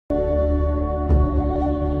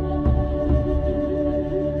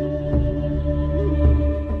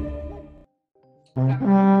So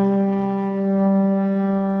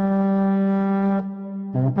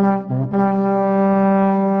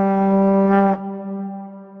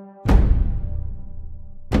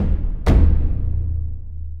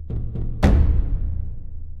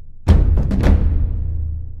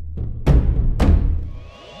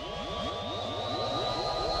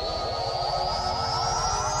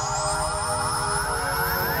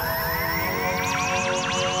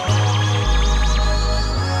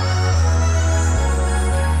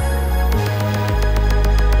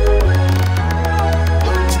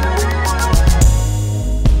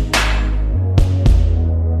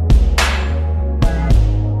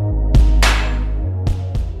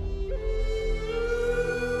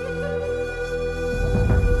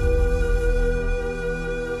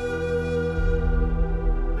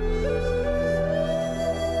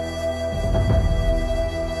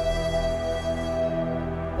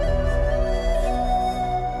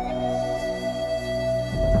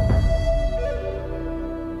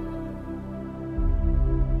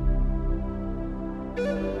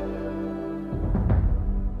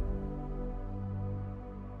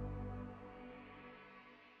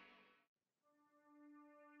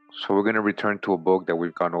we're going to return to a book that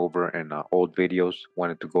we've gone over in old videos.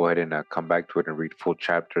 Wanted to go ahead and come back to it and read full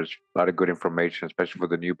chapters. A lot of good information, especially for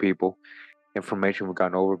the new people. Information we've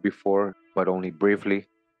gone over before, but only briefly.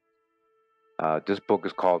 This book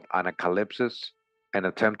is called Anacalypsis, an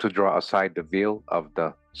attempt to draw aside the veil of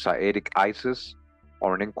the Saedic Isis,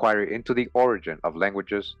 or an inquiry into the origin of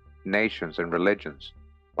languages, nations, and religions,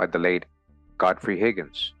 by the late Godfrey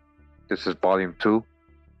Higgins. This is volume 2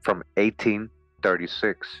 from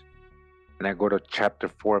 1836. And I go to chapter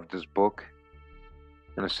 4 of this book,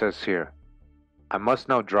 and it says here, I must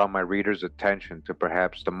now draw my reader's attention to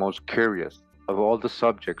perhaps the most curious of all the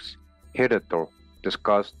subjects hitherto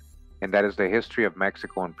discussed, and that is the history of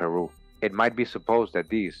Mexico and Peru. It might be supposed that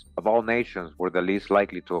these, of all nations, were the least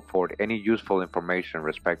likely to afford any useful information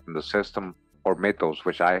respecting the system or mythos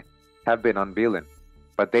which I have been unveiling,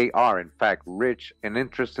 but they are, in fact, rich in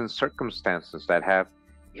interesting circumstances that have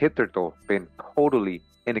hitherto been totally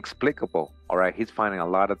inexplicable. All right, he's finding a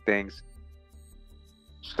lot of things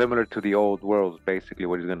similar to the old worlds, basically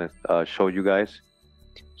what he's going to show you guys.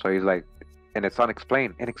 So he's like, and it's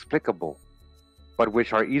unexplained, inexplicable, but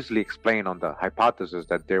which are easily explained on the hypothesis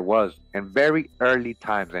that there was in very early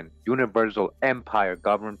times an universal empire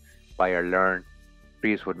governed by a learned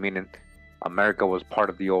priesthood, meaning America was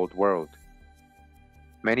part of the old world.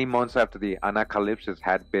 Many months after the Anacalypsis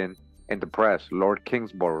had been in the press, Lord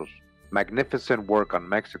Kingsborough's magnificent work on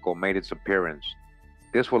Mexico made its appearance.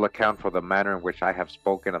 This will account for the manner in which I have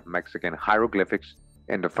spoken of Mexican hieroglyphics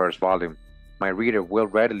in the first volume. My reader will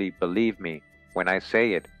readily believe me when I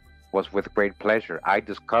say it was with great pleasure I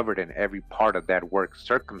discovered in every part of that work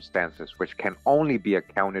circumstances which can only be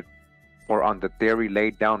accounted for on the theory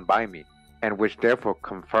laid down by me, and which therefore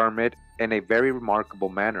confirm it in a very remarkable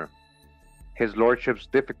manner. His lordship's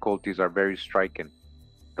difficulties are very striking.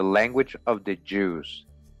 The language of the Jews,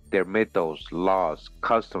 their mythos, laws,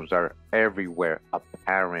 customs are everywhere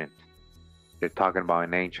apparent. They're talking about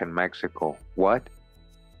in ancient Mexico. What?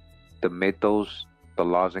 The mythos, the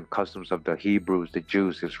laws and customs of the Hebrews, the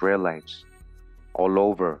Jews, Israelites, all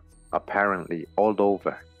over, apparently, all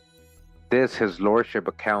over. This his lordship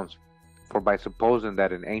accounts for by supposing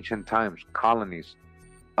that in ancient times colonies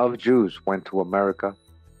of Jews went to America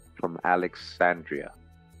from Alexandria.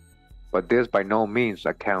 But this by no means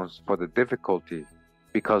accounts for the difficulty,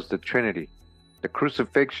 because the Trinity, the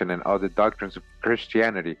crucifixion, and other doctrines of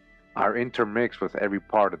Christianity are intermixed with every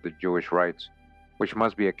part of the Jewish rites, which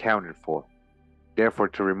must be accounted for. Therefore,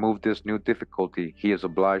 to remove this new difficulty, he is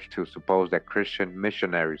obliged to suppose that Christian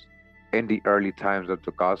missionaries in the early times of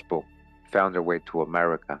the gospel found their way to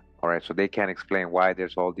America. All right, so they can't explain why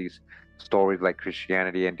there's all these stories like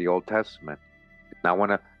Christianity in the Old Testament. Now, I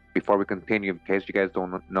want to, before we continue, in case you guys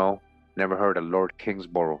don't know, never heard of Lord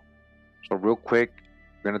Kingsborough. So real quick,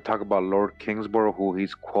 we're going to talk about Lord Kingsborough, who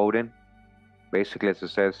he's quoting. Basically, as it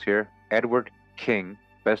says here, Edward King,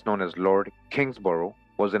 best known as Lord Kingsborough,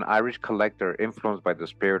 was an Irish collector influenced by the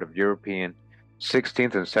spirit of European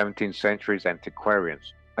 16th and 17th centuries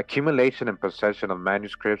antiquarians. Accumulation and possession of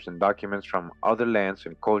manuscripts and documents from other lands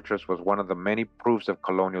and cultures was one of the many proofs of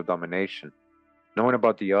colonial domination. Knowing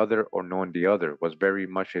about the other or knowing the other was very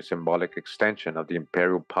much a symbolic extension of the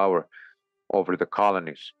imperial power over the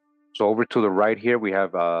colonies. So over to the right here, we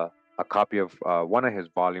have a copy of one of his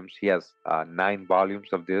volumes. He has 9 volumes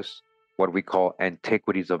of this, what we call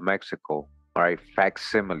Antiquities of Mexico, all right,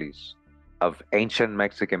 facsimiles of ancient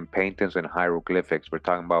Mexican paintings and hieroglyphics. We're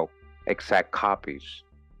talking about exact copies.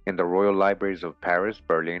 in the Royal Libraries of Paris,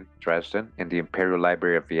 Berlin, Dresden, in the Imperial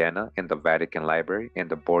Library of Vienna, in the Vatican Library, in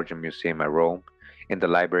the Borgia Museum at Rome, in the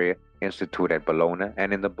Library Institute at Bologna,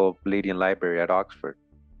 and in the Bodleian Library at Oxford,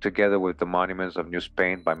 together with the monuments of New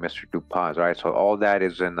Spain by Mr. Dupas. All right, so all that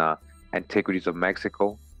is in Antiquities of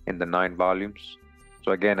Mexico in the 9 volumes.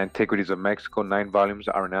 So again, Antiquities of Mexico, 9 volumes,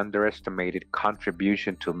 are an underestimated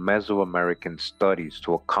contribution to Mesoamerican studies.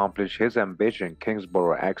 To accomplish his ambition,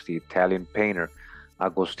 Kingsborough asked the Italian painter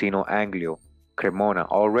Agostino Anglio Cremona,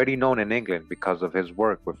 already known in England because of his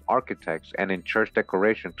work with architects and in church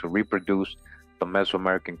decoration, to reproduce the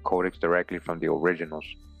Mesoamerican codex directly from the originals,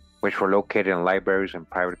 which were located in libraries and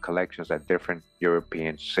private collections at different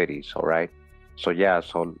European cities. All right. So yeah,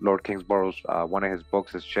 so Lord Kingsborough's one of his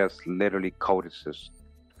books is just literally codices,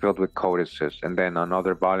 filled with codices, and then on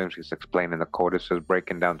other volumes he's explaining the codices,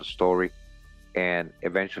 breaking down the story, and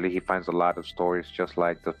eventually he finds a lot of stories just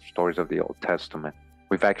like the stories of the Old Testament.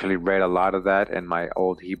 We've actually read a lot of that in my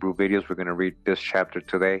old Hebrew videos. We're going to read this chapter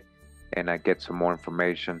today and get some more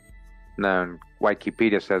information. Now,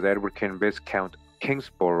 Wikipedia says Edward King Viscount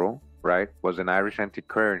Kingsborough, right, was an Irish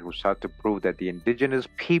antiquarian who sought to prove that the indigenous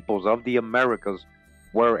peoples of the Americas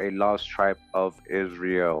were a lost tribe of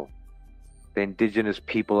Israel. The indigenous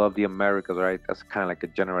people of the Americas, right? That's kind of like a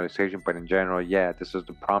generalization, but in general, yeah, this is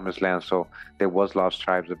the promised land, so there was lost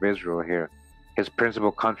tribes of Israel here. His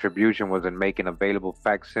principal contribution was in making available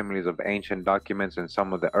facsimiles of ancient documents and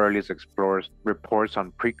some of the earliest explorers' reports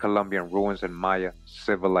on pre-Columbian ruins and Maya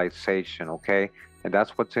civilization, okay? And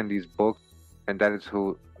that's what's in these books, and that is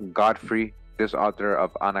who Godfrey, this author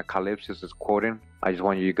of Anacalypsis, is quoting. I just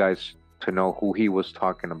want you guys to know who he was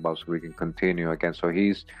talking about so we can continue again. So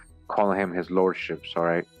he's calling him his lordships, all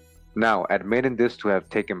right? Now, admitting this to have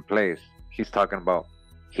taken place, he's talking about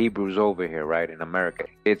Hebrews over here, right, in America.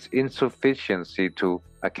 Its insufficiency to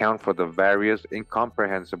account for the various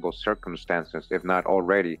incomprehensible circumstances, if not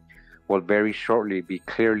already, will very shortly be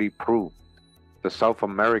clearly proved. The South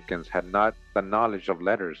Americans had not the knowledge of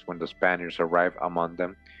letters when the Spaniards arrived among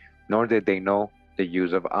them, nor did they know the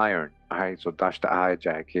use of iron. All right, so that's the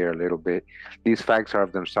hijack here a little bit. These facts are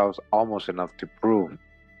of themselves almost enough to prove,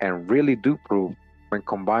 and really do prove, when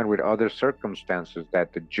combined with other circumstances,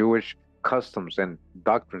 that the Jewish customs and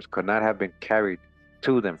doctrines could not have been carried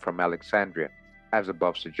to them from Alexandria, as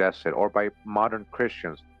above suggested, or by modern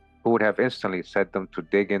Christians, who would have instantly set them to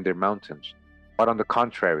dig in their mountains. But on the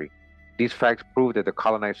contrary, these facts prove that the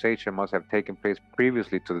colonization must have taken place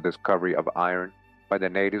previously to the discovery of iron by the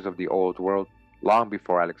natives of the Old World, long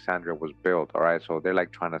before Alexandria was built. All right, so they're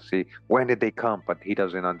like trying to see, when did they come? But he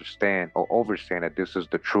doesn't understand or overstand that this is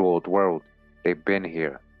the true Old World. They've been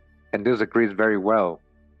here. And this agrees very well.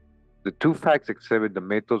 The two facts exhibit the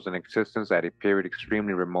mythos in existence at a period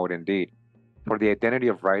extremely remote indeed. For the identity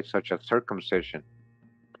of rites such as circumcision,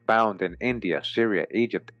 found in India, Syria,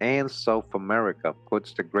 Egypt, and South America,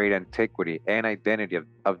 puts the great antiquity and identity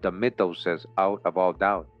of the mythoses out of all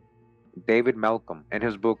doubt. David Malcolm, in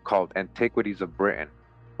his book called Antiquities of Britain,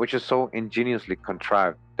 which is so ingeniously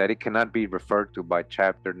contrived that it cannot be referred to by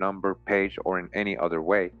chapter, number, page, or in any other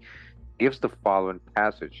way, gives the following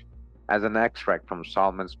passage as an extract from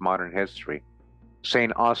Solomon's Modern History.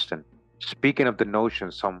 St. Austin, speaking of the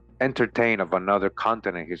notion some entertain of another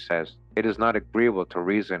continent, he says, "It is not agreeable to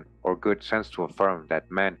reason or good sense to affirm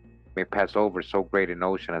that men may pass over so great an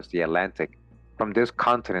ocean as the Atlantic from this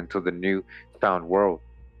continent to the new found world,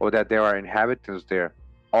 or that there are inhabitants there,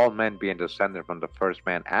 all men being descended from the first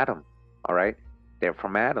man, Adam." All right? They're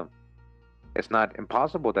from Adam. It's not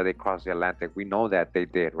impossible that they crossed the Atlantic. We know that they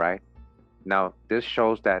did, right? Now, this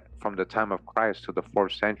shows that from the time of Christ to the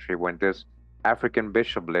 4th century, when this African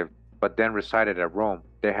bishop lived, but then resided at Rome,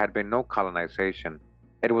 there had been no colonization.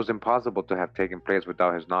 It was impossible to have taken place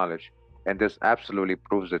without his knowledge, and this absolutely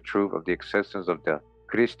proves the truth of the existence of the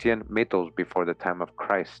Christian mythos before the time of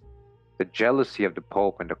Christ. The jealousy of the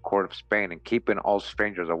Pope and the court of Spain in keeping all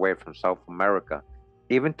strangers away from South America,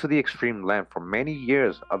 even to the extreme length for many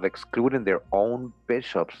years of excluding their own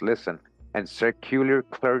bishops, listen, and secular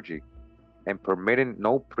clergy, and permitting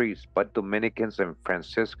no priests but Dominicans and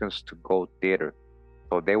Franciscans to go thither.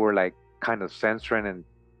 So they were like kind of censoring and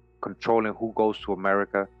controlling who goes to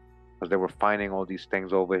America, because they were finding all these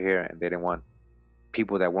things over here, and they didn't want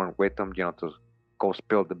people that weren't with them, to go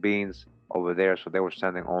spill the beans over there. So they were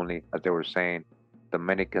sending only, as they were saying,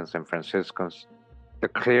 Dominicans and Franciscans. The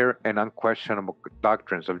clear and unquestionable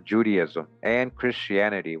doctrines of Judaism and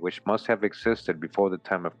Christianity, which must have existed before the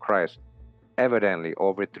time of Christ, evidently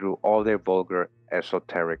overthrew all their vulgar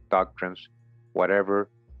esoteric doctrines, whatever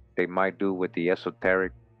they might do with the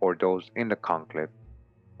esoteric or those in the conclave.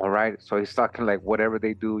 All right, so he's talking like whatever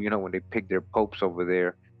they do, when they pick their popes over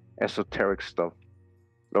there, esoteric stuff.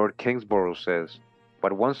 Lord Kingsborough says,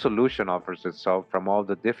 but one solution offers itself from all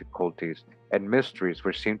the difficulties and mysteries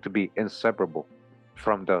which seem to be inseparable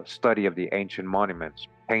from the study of the ancient monuments,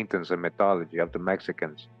 paintings, and mythology of the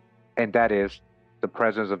Mexicans, and that is the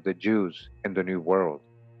presence of the Jews in the New World.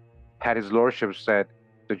 Had his lordship said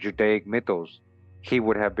the Judaic mythos, he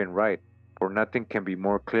would have been right, for nothing can be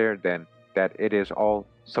more clear than that it is all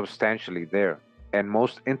substantially there, and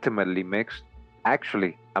most intimately mixed,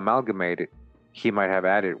 actually amalgamated, he might have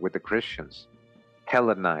added, with the Christians.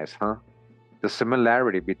 Hellenized, huh? The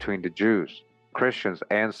similarity between the Jews, Christians,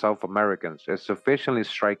 and South Americans is sufficiently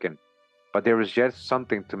striking, but there is yet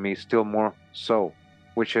something to me still more so,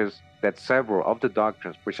 which is that several of the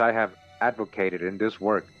doctrines which I have advocated in this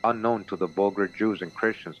work, unknown to the vulgar Jews and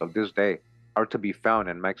Christians of this day, are to be found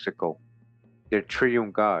in Mexico. Their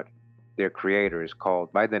triune God, their creator, is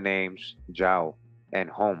called by the names Jao and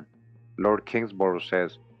Hom. Lord Kingsborough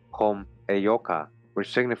says Hom Eyoka,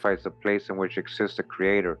 which signifies the place in which exists the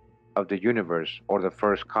creator of the universe or the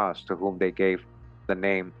first cause, to whom they gave the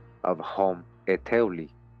name of Hom Eteuli,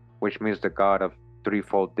 which means the God of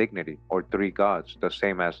threefold dignity, or three gods, the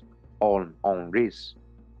same as Olm Onris,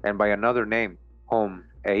 and by another name, Hom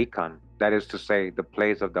Eikan, that is to say, the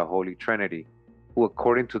place of the Holy Trinity, who,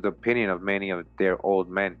 according to the opinion of many of their old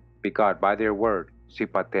men, begot by their word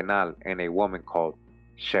Zipatenal and a woman called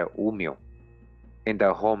Sheumio. In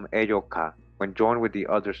the Hom Eyoka, when joined with the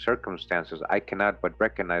other circumstances, I cannot but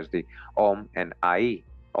recognize the Om and Ai,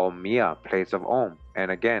 Omia, place of Om,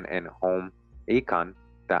 and again in Hom Ikan,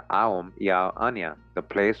 the Aom Ya Anya, the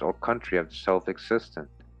place or country of the self-existent.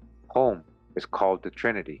 Home is called the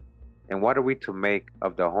Trinity. And what are we to make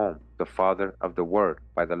of the Home, the Father of the Word,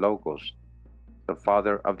 by the Logos? The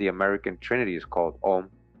Father of the American Trinity is called Om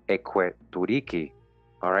Equeturiki.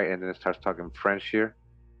 All right, and then it starts talking French here.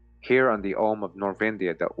 Here on the Om of North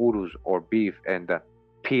India, the Urus or beef and the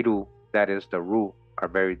Piru, that is the Ru, are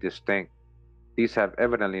very distinct. These have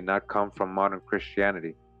evidently not come from modern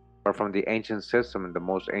Christianity, but from the ancient system in the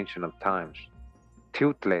most ancient of times.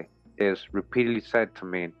 Tutle is repeatedly said to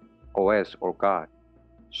mean Oes or God.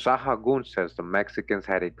 Sahagun says the Mexicans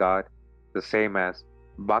had a god the same as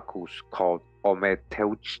Bacchus called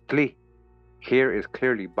Ometeuchtli. Here is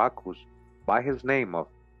clearly Bacchus by his name of,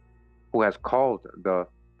 who has called the,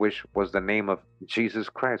 which was the name of Jesus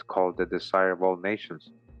Christ called the desire of all nations,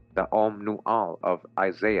 the Om Nual of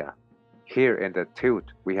Isaiah. Here in the Teut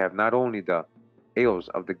we have not only the Eos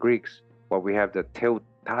of the Greeks, but we have the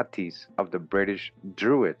Teutatis of the British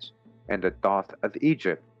Druids, and the Thoth of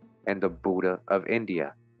Egypt, and the Buddha of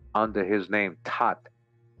India, under his name Tat.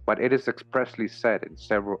 But it is expressly said in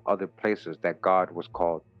several other places that God was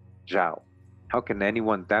called Jao. How can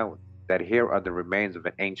anyone doubt that here are the remains of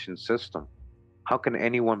an ancient system? How can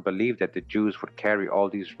anyone believe that the Jews would carry all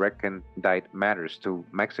these recondite matters to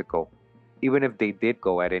Mexico, even if they did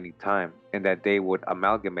go at any time, and that they would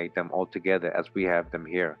amalgamate them all together as we have them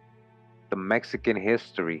here? The Mexican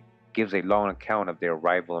history gives a long account of their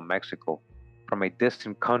arrival in Mexico from a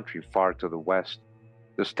distant country far to the west.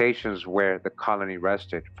 The stations where the colony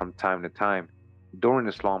rested from time to time during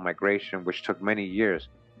this long migration, which took many years,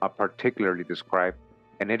 are particularly described,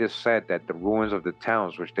 and it is said that the ruins of the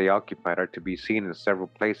towns which they occupied are to be seen in several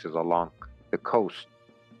places along the coast.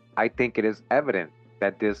 I think it is evident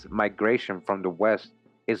that this migration from the west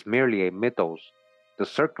is merely a mythos. The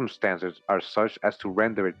circumstances are such as to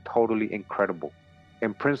render it totally incredible.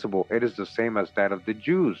 In principle, it is the same as that of the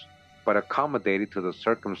Jews, but accommodated to the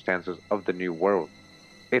circumstances of the New World.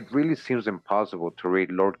 It really seems impossible to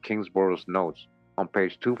read Lord Kingsborough's notes on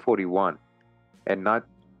page 241 and not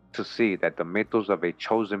to see that the mythos of a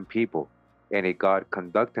chosen people and a God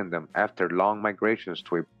conducting them after long migrations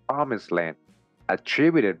to a promised land,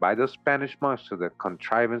 attributed by the Spanish monks to the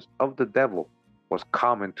contrivance of the devil, was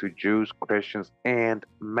common to Jews, Christians, and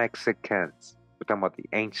Mexicans. We're talking about the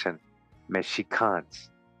ancient Mexicans.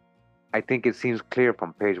 I think it seems clear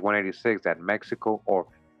from page 186 that Mexico, or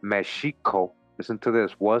Mexico, listen to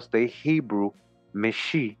this, was the Hebrew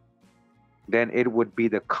Meshi. Then it would be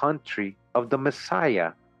the country of the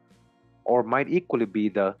Messiah, or might equally be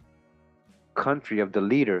the country of the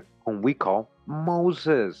leader whom we call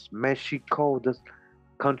Moses. Mexico, the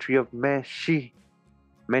country of Mexico,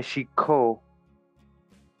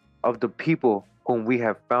 of the people whom we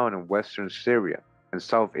have found in western Syria and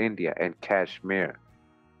South India and Kashmir.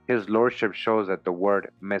 His lordship shows that the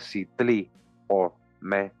word Mesitli or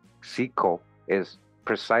Mexico is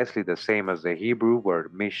precisely the same as the Hebrew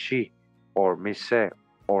word Mishi or Mishe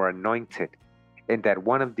or anointed, and that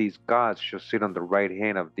one of these gods should sit on the right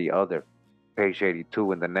hand of the other. Page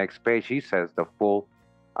 82. In the next page, he says the full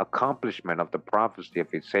accomplishment of the prophecy of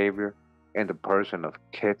a savior in the person of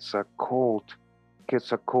Quetzalcoatl.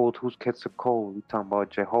 Quetzalcoatl, who's Quetzalcoatl? We talking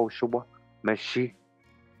about Jehoshua, Meshi,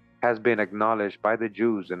 has been acknowledged by the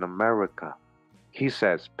Jews in America. He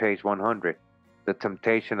says, page 100, the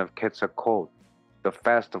temptation of Quetzalcoatl, the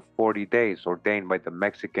fast of 40 days ordained by the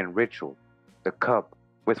Mexican ritual, the cup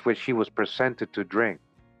with which he was presented to drink,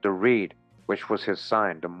 the reed which was his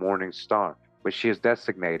sign, the morning star, which he is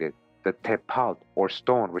designated, the tepalt or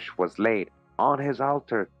stone which was laid on his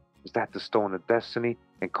altar, is that the stone of destiny,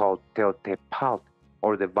 and called Teotepalt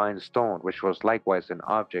or divine stone, which was likewise an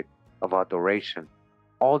object of adoration.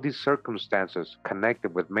 All these circumstances,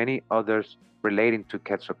 connected with many others relating to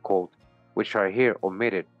Quetzalcoatl, which are here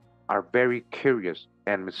omitted, are very curious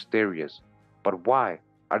and mysterious. But why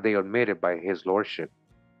are they omitted by his lordship?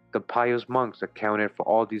 The pious monks accounted for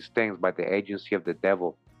all these things by the agency of the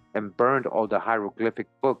devil, and burned all the hieroglyphic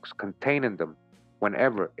books containing them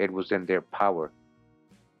whenever it was in their power.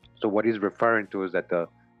 So what he's referring to is that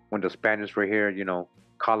when the Spaniards were here,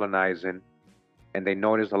 colonizing, and they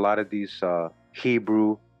noticed a lot of these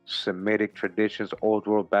Hebrew, Semitic traditions, Old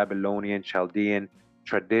World Babylonian, Chaldean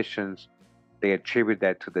traditions, they attribute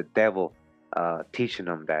that to the devil teaching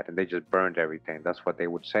them that, and they just burned everything. That's what they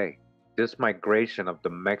would say. This migration of the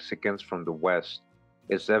Mexicans from the West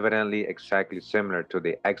is evidently exactly similar to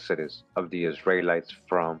the exodus of the Israelites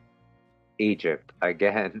from Egypt.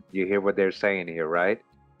 Again, you hear what they're saying here, right?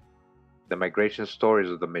 The migration stories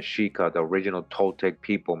of the Mexica, the original Toltec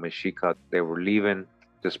people, Mexica, they were leaving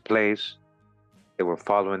this place. They were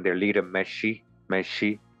following their leader,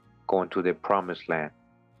 Meshi, going to the promised land.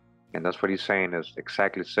 And that's what he's saying is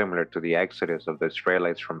exactly similar to the exodus of the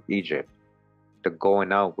Israelites from Egypt. The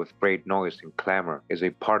going out with great noise and clamor is a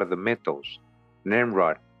part of the mythos.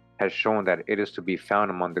 Nimrod has shown that it is to be found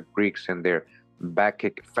among the Greeks in their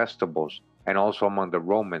Bacchic festivals and also among the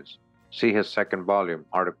Romans. See his second volume,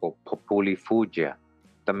 article Populi Fugia.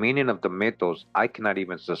 The meaning of the mythos I cannot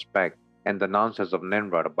even suspect, and the nonsense of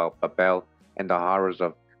Nimrod about Babel and the horrors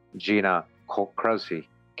of Gina Kokruzi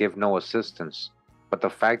give no assistance. But the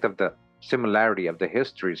fact of the similarity of the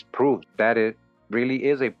histories proves that it really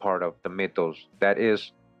is a part of the mythos. That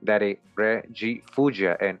is, that a Regi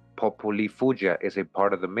Fugia and Populi Fugia is a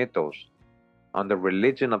part of the mythos. On the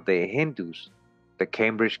religion of the Hindus, the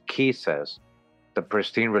Cambridge Key says, the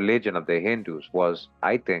pristine religion of the Hindus was,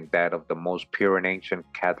 I think, that of the most pure and ancient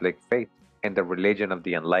Catholic faith, and the religion of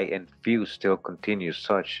the enlightened few still continues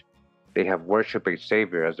such. They have worshipped a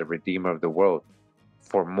Savior as the Redeemer of the world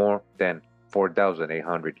for more than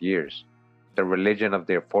 4,800 years. The religion of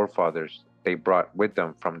their forefathers they brought with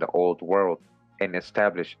them from the old world and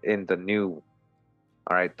established in the new.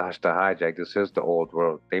 All right, that's the hijack. This is the old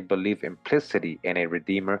world. They believe implicitly in a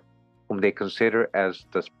Redeemer whom they consider as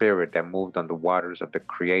the spirit that moved on the waters of the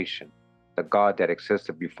creation, the God that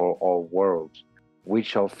existed before all worlds. We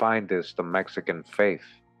shall find this the Mexican faith.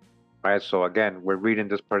 All right, so again, we're reading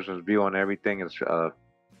this person's view on everything. It's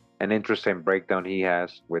an interesting breakdown he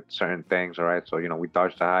has with certain things. All right, so we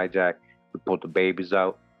dodged the hijack, we pulled the babies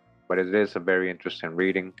out, but it is a very interesting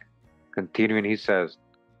reading. Continuing, he says,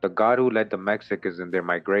 the god who led the Mexicans in their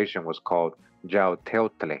migration was called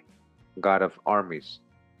Teotle, god of armies,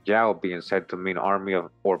 Yao being said to mean army of,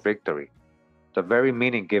 or victory. The very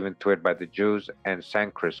meaning given to it by the Jews and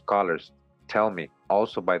Sanskrit scholars tell me,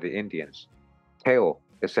 also by the Indians. Teo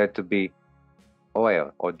is said to be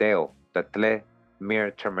oil or deo, the tle,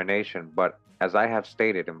 mere termination, but as I have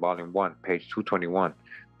stated in volume 1, page 221,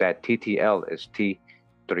 that TTL is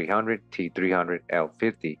T300, T300,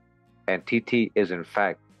 L50, and TT is in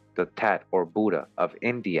fact the Tat or Buddha of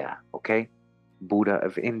India, okay? Buddha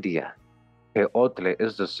of India. Teotle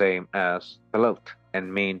is the same as Pelot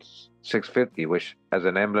and means 650, which as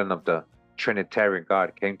an emblem of the Trinitarian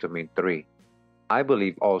God came to mean 3. I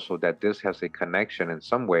believe also that this has a connection in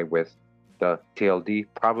some way with the TLD,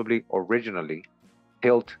 probably originally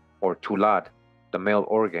tilt or tulad, the male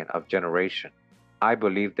organ of generation. I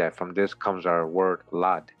believe that from this comes our word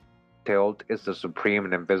lad. Teolt is the supreme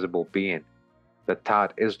and invisible being. The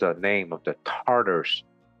Tat is the name of the Tartars,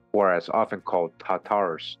 who are as often called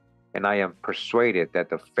Tatars, and I am persuaded that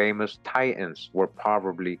the famous Titans were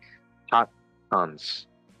probably Tatans.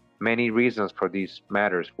 Many reasons for these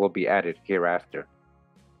matters will be added hereafter.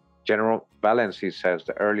 General Valency says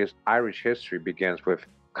the earliest Irish history begins with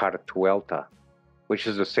Cartuelta, which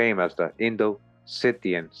is the same as the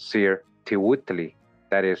Indo-Scythian seer Tehuitli,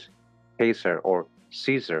 that is, Caesar or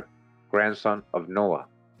Caesar, grandson of Noah,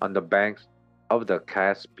 on the banks of the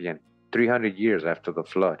Caspian 300 years after the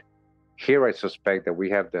flood. Here I suspect that we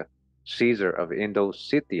have the Caesar of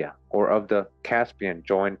Indo-Scythia or of the Caspian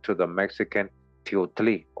joined to the Mexican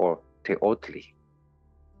Teotli or Teotli.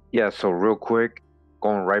 Yeah, so real quick,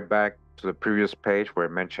 going right back to the previous page where I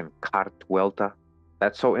mentioned Cartuelta.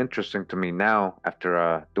 That's so interesting to me now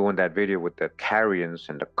after doing that video with the Carians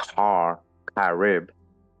and the Carib,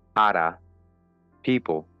 Ara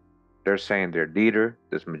people. They're saying their leader,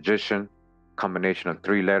 this magician, combination of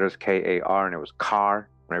three letters, Kar, and it was Car.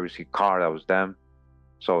 Whenever you see Car, that was them.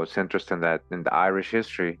 So it's interesting that in the Irish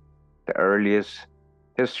history, the earliest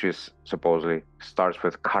history supposedly starts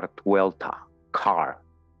with Cartuelta, Car,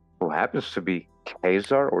 who happens to be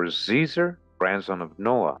Caesar or Caesar, grandson of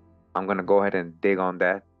Noah. I'm going to go ahead and dig on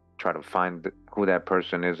that, try to find who that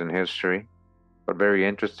person is in history. But very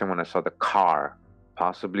interesting when I saw the car,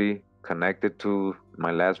 possibly connected to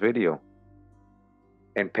my last video.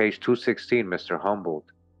 In page 216, Mr. Humboldt,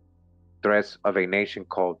 threats of a nation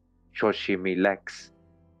called Xochimilx.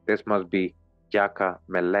 This must be Yaka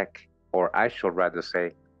Melek, or I should rather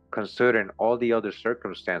say, considering all the other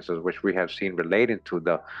circumstances which we have seen relating to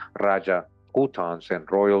the Raja Putans and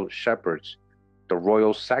royal shepherds, the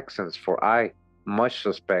royal Saxons, for I much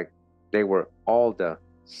suspect they were all the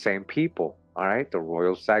same people, all right, the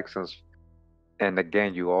royal Saxons. And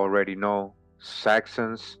again, you already know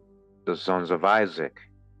Saxons, the sons of Isaac.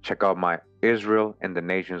 Check out my Israel and the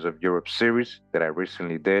Nations of Europe series that I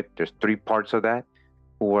recently did. There's 3 parts of that.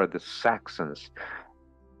 Who are the Saxons?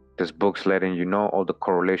 This book's letting you know all the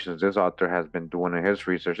correlations this author has been doing in his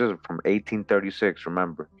research. This is from 1836,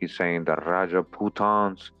 remember. He's saying that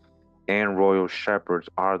Rajaputans and royal shepherds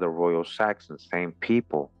are the royal Saxons, same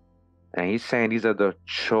people. And he's saying these are the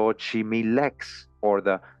Xochimilx, or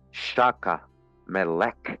the Shaka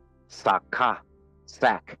Melek, Saka,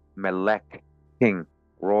 Sak, Melek, King,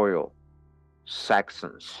 royal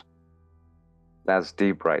Saxons. That's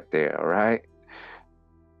deep right there, all right?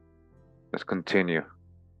 Let's continue.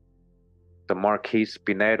 The Marquis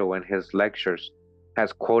Spinedo in his lectures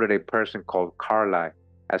has quoted a person called Carlyle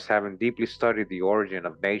as having deeply studied the origin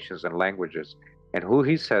of nations and languages, and who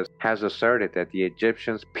he says has asserted that the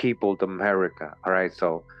Egyptians peopled America. All right,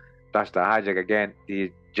 so that's the hijack again.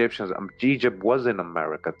 The Egyptians, Egypt was in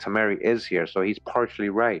America. Tamari is here, so he's partially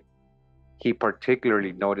right. He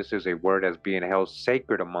particularly notices a word as being held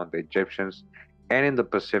sacred among the Egyptians, and in the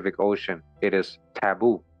Pacific Ocean, it is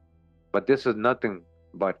taboo. But this is nothing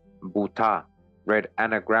but Buta, read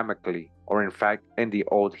anagrammatically, or in fact in the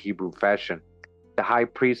old Hebrew fashion. The high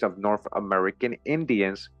priest of North American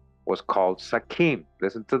Indians was called Sakim.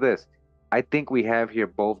 Listen to this. I think we have here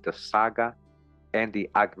both the Saga and the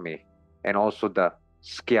Agme, and also the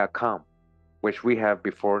Skiakam, which we have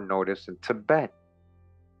before noticed in Tibet.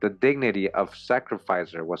 The dignity of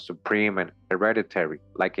sacrificer was supreme and hereditary,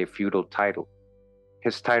 like a feudal title.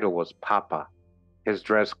 His title was Papa, his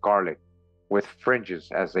dress scarlet, with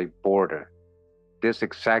fringes as a border. This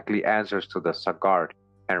exactly answers to the Sagard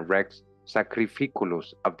and Rex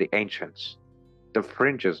Sacrificulus of the ancients. The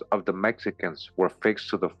fringes of the Mexicans were fixed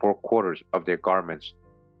to the 4 quarters of their garments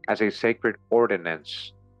as a sacred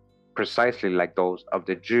ordinance, precisely like those of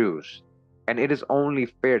the Jews. And it is only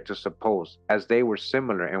fair to suppose, as they were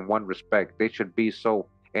similar in one respect, they should be so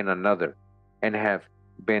in another, and have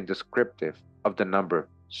been descriptive of the number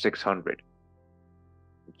 600.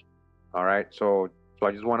 All right, so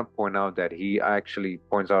I just want to point out that he actually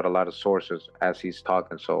points out a lot of sources as he's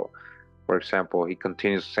talking. So, for example, he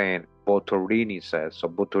continues saying, Botorini says, so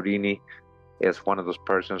Botorini is one of those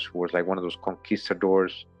persons who was like one of those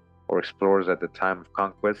conquistadors or explorers at the time of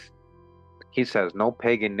conquest. He says, no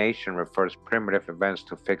pagan nation refers primitive events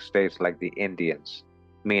to fixed dates like the Indians,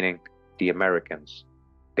 meaning the Americans.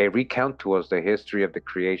 They recount to us the history of the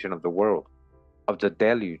creation of the world, of the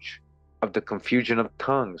deluge, of the confusion of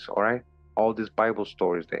tongues, all right? All these Bible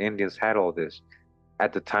stories, the Indians had all this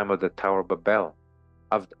at the time of the Tower of Babel,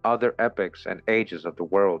 of other epochs and ages of the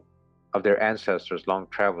world, of their ancestors' long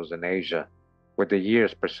travels in Asia, with the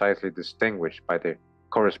years precisely distinguished by their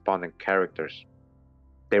corresponding characters.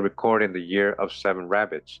 They record in the year of 7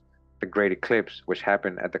 rabbits, the great eclipse which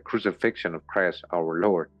happened at the crucifixion of Christ our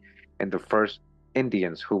Lord, and the first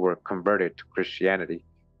Indians who were converted to Christianity,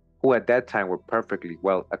 who at that time were perfectly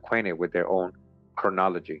well acquainted with their own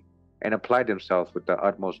chronology, and applied themselves with the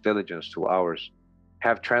utmost diligence to ours,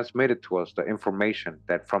 have transmitted to us the information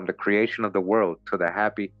that from the creation of the world to the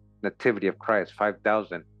happy nativity of Christ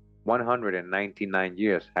 5,199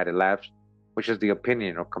 years had elapsed, which is the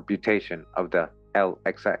opinion or computation of the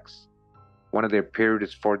LXX. One of their period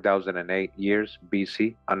is 4,008 years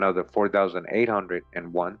BC, another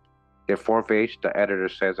 4,801. Their 4th age, the editor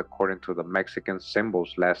says, according to the Mexican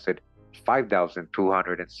symbols, lasted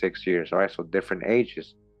 5,206 years. All right, so different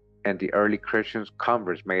ages. And the early Christians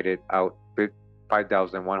converts made it out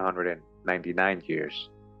 5,100 99 years.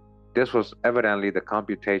 This was evidently the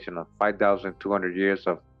computation of 5,200 years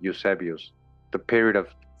of Eusebius. The period of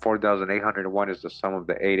 4,801 is the sum of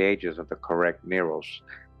the 8 ages of the correct Neros,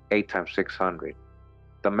 8 times 600.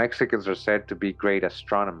 The Mexicans are said to be great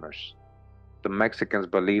astronomers. The Mexicans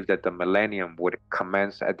believed that the millennium would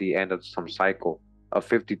commence at the end of some cycle of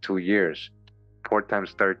 52 years. 4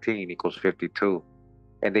 times 13 equals 52.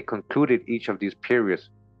 And they concluded each of these periods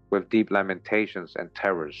with deep lamentations and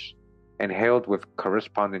terrors, and hailed with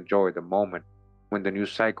corresponding joy the moment when the new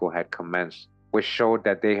cycle had commenced, which showed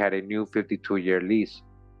that they had a new 52-year lease.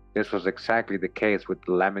 This was exactly the case with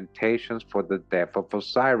the lamentations for the death of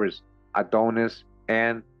Osiris, Adonis,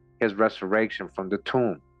 and his resurrection from the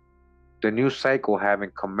tomb. The new cycle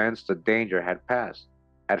having commenced, the danger had passed.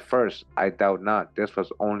 At first, I doubt not, this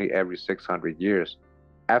was only every 600 years.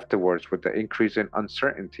 Afterwards, with the increasing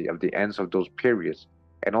uncertainty of the ends of those periods,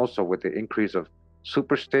 and also with the increase of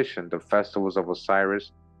superstition, the festivals of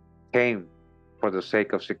Osiris came for the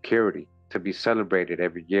sake of security to be celebrated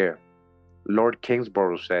every year. Lord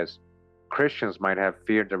Kingsborough says, Christians might have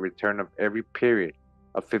feared the return of every period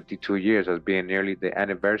of 52 years as being nearly the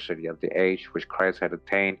anniversary of the age which Christ had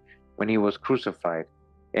attained when he was crucified,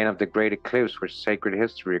 and of the great eclipse which sacred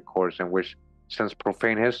history records, and which, since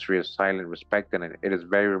profane history is silent respecting it, it is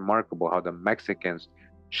very remarkable how the Mexicans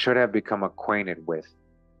should have become acquainted with.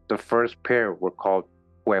 The first pair were called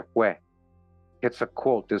Huehue.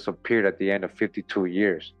 Quetzalcoatl disappeared at the end of 52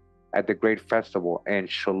 years at the great festival in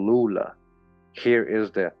Cholula. Here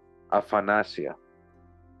is the Aphanasia.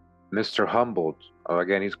 Mr. Humboldt,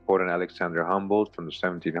 again he's quoting Alexander Humboldt from the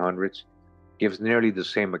 1700s, gives nearly the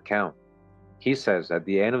same account. He says at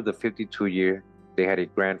the end of the 52 year, they had a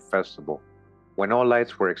grand festival. When all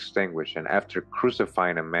lights were extinguished, and after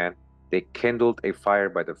crucifying a man, they kindled a fire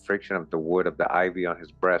by the friction of the wood of the ivy on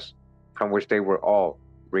his breast, from which they were all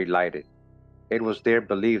relighted. It was their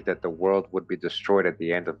belief that the world would be destroyed at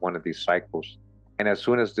the end of one of these cycles, and as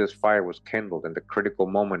soon as this fire was kindled and the critical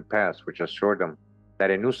moment passed, which assured them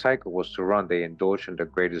that a new cycle was to run, they indulged in the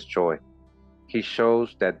greatest joy. He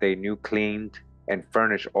shows that they knew, cleaned, and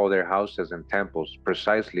furnished all their houses and temples,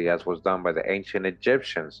 precisely as was done by the ancient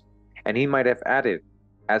Egyptians, and he might have added,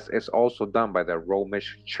 as is also done by the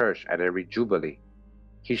Romish Church at every Jubilee.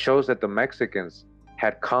 He shows that the Mexicans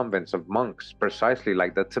had convents of monks, precisely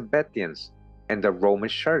like the Tibetans and the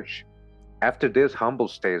Romish Church. After this,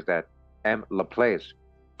 Humboldt states that M. Laplace,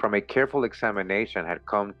 from a careful examination, had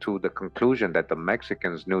come to the conclusion that the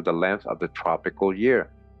Mexicans knew the length of the tropical year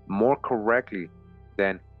more correctly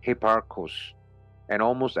than Hipparchus, and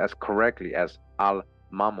almost as correctly as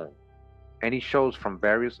Al-Mamun. And he shows from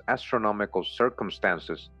various astronomical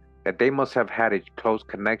circumstances that they must have had a close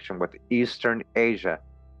connection with Eastern Asia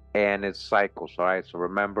and its cycles. All right, so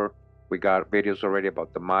remember, we got videos already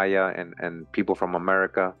about the Maya and people from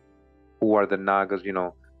America. Who are the Nagas,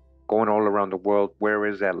 going all around the world? Where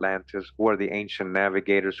is Atlantis? Who are the ancient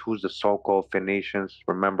navigators? Who's the so-called Phoenicians?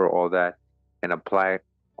 Remember all that and apply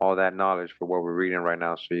all that knowledge for what we're reading right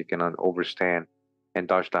now so you can understand and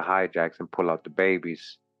dodge the hijacks and pull out the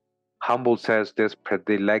babies. Humboldt says this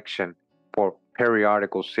predilection for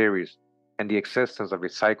periodical series and the existence of a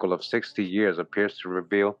cycle of 60 years appears to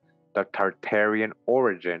reveal the Tartarian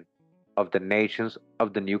origin of the nations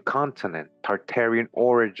of the new continent. Tartarian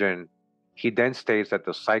origin. He then states that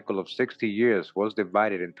the cycle of 60 years was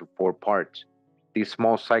divided into 4 parts. These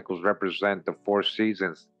small cycles represent the 4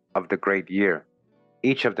 seasons of the great year.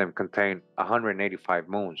 Each of them contained 185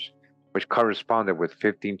 moons, which corresponded with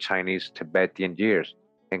 15 Chinese Tibetan years,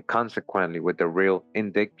 and consequently with the real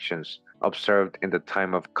indications observed in the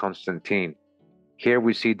time of Constantine. Here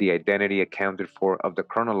we see the identity accounted for of the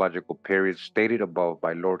chronological periods stated above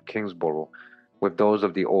by Lord Kingsborough with those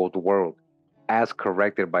of the Old World, as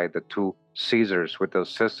corrected by the 2 Caesars with the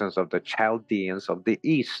assistance of the Chaldeans of the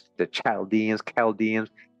East, the Chaldeans,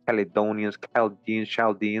 Caledonians,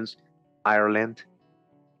 Chaldeans, Ireland.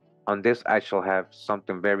 On this I shall have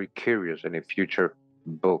something very curious in a future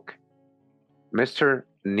book. Mr.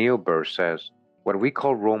 Nielber says, what we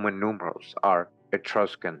call Roman numerals are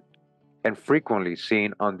Etruscan and frequently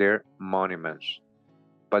seen on their monuments.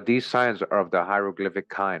 But these signs are of the hieroglyphic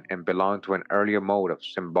kind and belong to an earlier mode of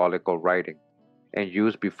symbolical writing and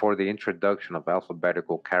used before the introduction of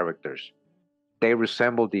alphabetical characters. They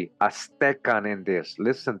resemble the Aztecan in this.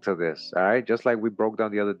 Listen to this, all right? Just like we broke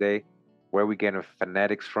down the other day, where we get our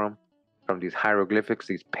phonetics from these hieroglyphics,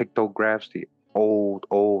 these pictographs, the old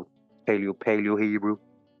Paleo Hebrew,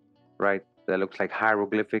 right? That looks like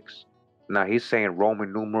hieroglyphics. Now he's saying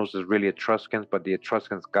Roman numerals is really Etruscans, but the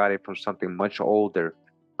Etruscans got it from something much older,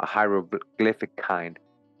 a hieroglyphic kind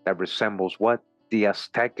that resembles what? the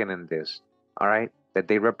Aztecan in this, all right, that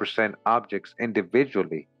they represent objects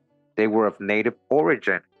individually. They were of native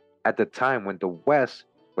origin at the time when the West,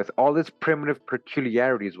 with all its primitive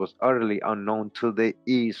peculiarities, was utterly unknown to the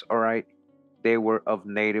East, all right? They were of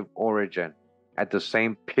native origin at the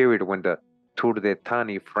same period when the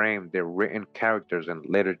Turdetani framed their written characters and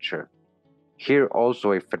literature. Here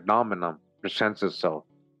also a phenomenon presents itself,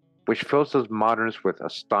 which fills us moderns with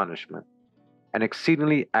astonishment. An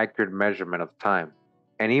exceedingly accurate measurement of time,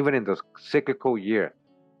 and even in the cyclical year,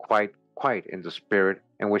 quite in the spirit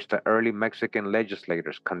in which the early Mexican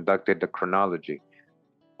legislators conducted the chronology,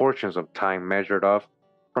 portions of time measured off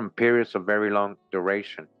from periods of very long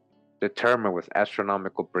duration, determined with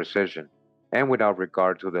astronomical precision, and without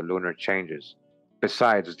regard to the lunar changes.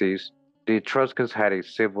 Besides these, the Etruscans had a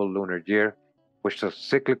civil lunar year, which the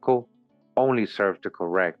cyclical only served to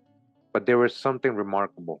correct. But there is something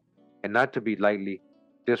remarkable, and not to be lightly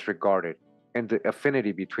disregarded, in the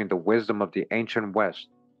affinity between the wisdom of the ancient West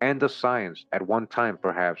and the science, at one time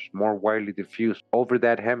perhaps more widely diffused over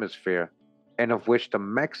that hemisphere, and of which the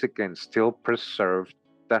Mexicans still preserved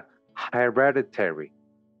the hereditary.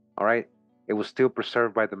 All right, it was still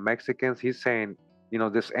preserved by the Mexicans. He's saying,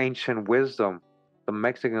 this ancient wisdom, the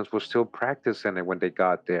Mexicans were still practicing it when they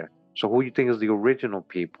got there. So who do you think is the original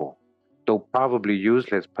people? Though probably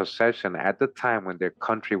useless possession at the time when their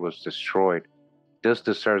country was destroyed, this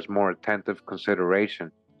deserves more attentive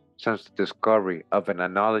consideration, since the discovery of an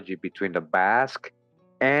analogy between the Basque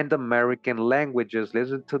and American languages.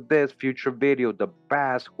 Listen to this future video. The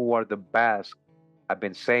Basque, who are the Basque? I've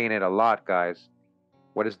been saying it a lot, guys.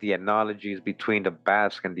 What is the analogies between the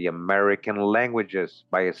Basque and the American languages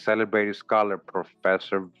by a celebrated scholar,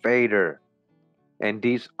 Professor Vader? And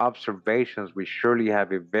these observations will surely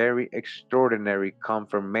have a very extraordinary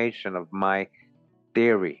confirmation of my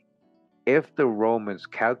theory. If the Romans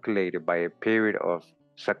calculated by a period of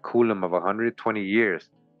saculum of 120 years,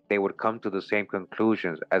 they would come to the same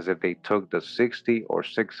conclusions as if they took the 60 or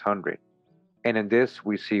 600. And in this,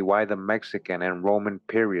 we see why the Mexican and Roman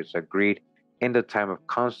periods agreed in the time of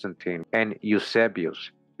Constantine and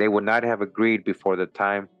Eusebius. They would not have agreed before the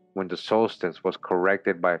time when the solstice was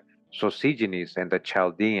corrected by Sosigenes and the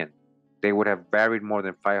Chaldean. They would have varied more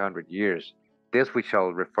than 500 years. This we shall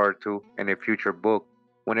refer to in a future book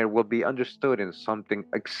when it will be understood and something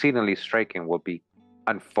exceedingly striking will be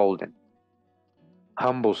unfolding.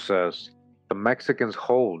 Humble says, the Mexicans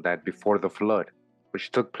hold that before the flood,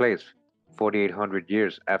 which took place 4,800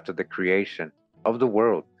 years after the creation of the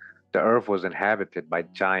world, the earth was inhabited by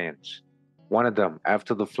giants. One of them,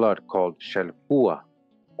 after the flood, called Shelhua,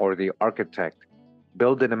 or the architect,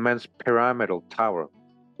 built an immense pyramidal tower,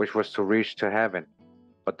 which was to reach to heaven,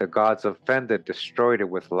 but the gods offended, destroyed it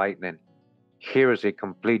with lightning. Here is a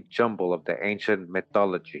complete jumble of the ancient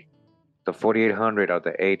mythology. The 4,800 are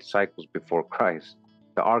the 8 cycles before Christ.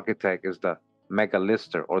 The architect is the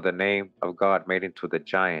megalister, or the name of God made into the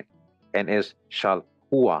giant, and is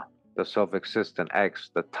Shalhua, the self-existent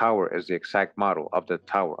X. The tower is the exact model of the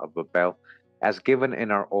Tower of Babel, as given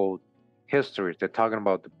in our old histories. They're talking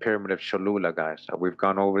about the pyramid of Cholula, guys. We've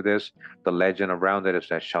gone over this. The legend around it is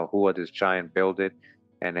that Shalhua, this giant, built it,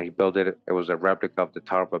 and he built it. It was a replica of the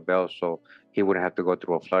Tower of Babel, so he wouldn't have to go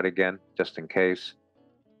through a flood again, just in case.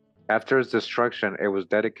 After its destruction, it was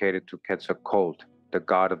dedicated to Quetzalcoatl, the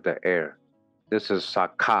god of the air. This is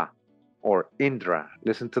Saka, or Indra.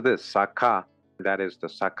 Listen to this, Saka. That is the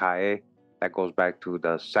Sakae. That goes back to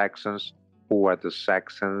the Saxons. Who are the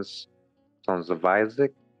Saxons? Sons of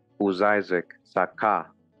Isaac. Who's Isaac? Saka,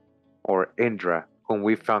 or Indra, whom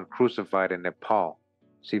we found crucified in Nepal.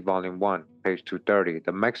 See Volume 1, page 230.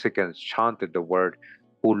 The Mexicans chanted the word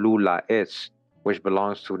Ulula is, which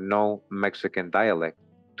belongs to no Mexican dialect,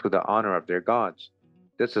 to the honor of their gods.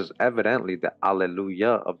 This is evidently the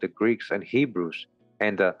Alleluia of the Greeks and Hebrews,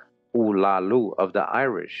 and the Ulalu of the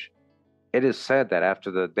Irish. It is said that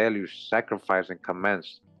after the deluge sacrificing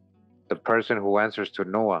commenced, the person who answers to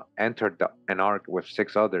Noah entered an ark with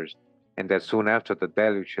 6 others, and that soon after the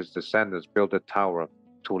deluge his descendants built the tower of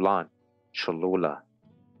Tulan, Cholula,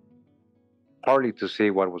 partly to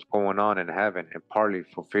see what was going on in heaven and partly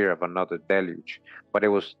for fear of another deluge, but it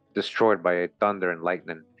was destroyed by a thunder and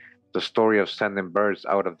lightning. The story of sending birds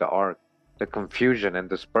out of the ark, the confusion and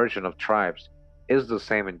dispersion of tribes, is the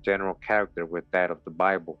same in general character with that of the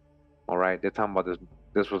Bible. All right, they're talking about this.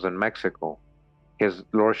 This was in Mexico. His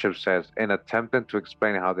lordship says, in attempting to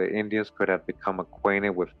explain how the Indians could have become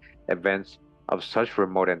acquainted with events of such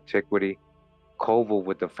remote antiquity, coupled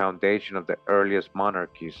with the foundation of the earliest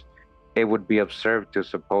monarchies, it would be absurd to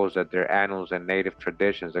suppose that their annals and native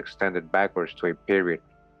traditions extended backwards to a period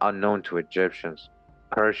unknown to Egyptians,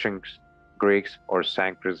 Persians, Greeks or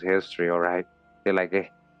Sanskrit's history, all right? They're like,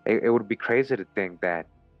 it would be crazy to think that,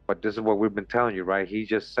 but this is what we've been telling you, right? He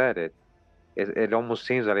just said it. It almost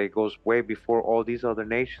seems that it goes way before all these other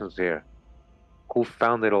nations here. Who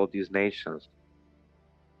founded all these nations?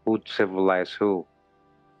 Who civilized who?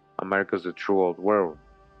 America's the true old world.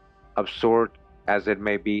 Absurd as it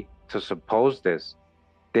may be to suppose this,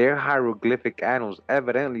 their hieroglyphic annals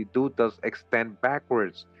evidently do thus extend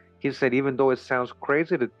backwards. He said, even though it sounds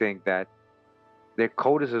crazy to think that, their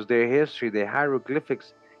codices, their history, their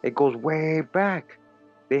hieroglyphics, it goes way back.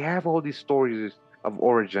 They have all these stories of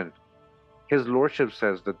origin. His lordship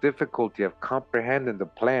says the difficulty of comprehending the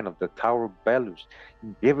plan of the Tower of Belus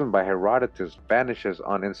given by Herodotus vanishes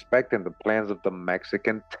on inspecting the plans of the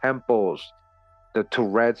Mexican temples. The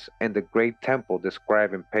turrets in the Great Temple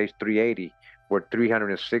described in page 380 were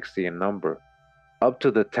 360 in number. Up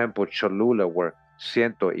to the Temple Cholula were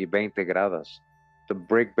 120 gradas. The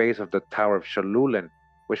brick base of the Tower of Cholula,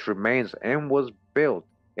 which remains and was built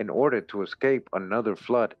in order to escape another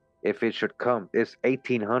flood if it should come, is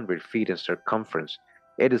 1,800 feet in circumference.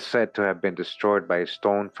 It is said to have been destroyed by a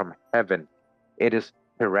stone from heaven. It is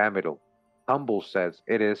pyramidal. Humboldt says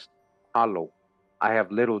it is hollow. I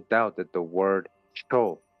have little doubt that the word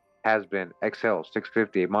Chol has been XL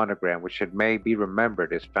 650, a monogram which it may be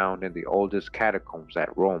remembered is found in the oldest catacombs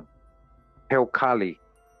at Rome. Teocalli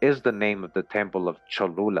is the name of the temple of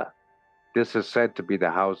Cholula. This is said to be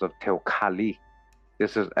the house of Teocalli.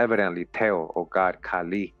 This is evidently Teo, or God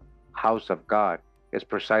Kali, house of God, is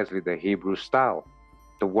precisely the Hebrew style.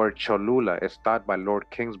 The word Cholula is thought by Lord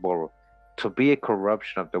Kingsborough to be a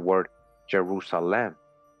corruption of the word Jerusalem.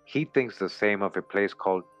 He thinks the same of a place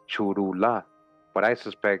called Churula, but I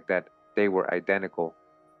suspect that they were identical.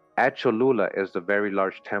 At Cholula is the very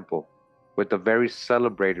large temple with the very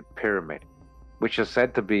celebrated pyramid, which is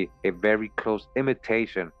said to be a very close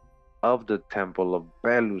imitation of the Temple of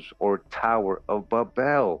Belus or Tower of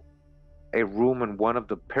Babel. A room in one of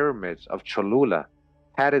the pyramids of Cholula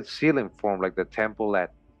had its ceiling formed like the temple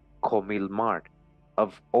at Comilmart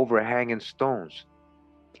of overhanging stones.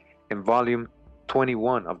 In volume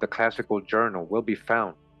 21 of the Classical Journal will be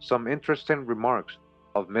found some interesting remarks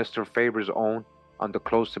of Mr. Faber's own on the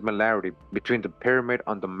close similarity between the pyramid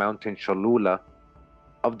on the mountain Cholula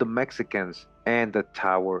of the Mexicans and the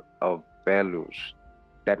Tower of Belus.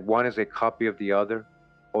 That one is a copy of the other,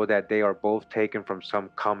 or that they are both taken from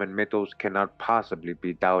some common mythos cannot possibly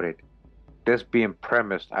be doubted. This being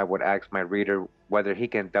premised, I would ask my reader whether he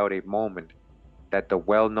can doubt a moment that the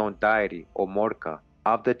well-known deity, Omorka,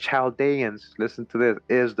 of the Chaldeans, listen to this,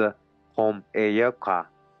 is the Homeyaka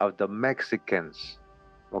of the Mexicans.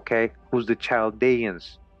 Okay? Who's the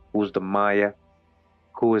Chaldeans? Who's the Maya?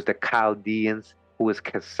 Who is the Chaldeans? Who is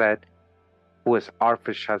Keset? Who is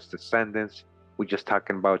Arpachshad's descendants? We're just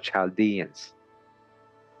talking about Chaldeans.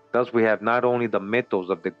 Thus we have not only the mythos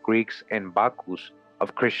of the Greeks and Bacchus,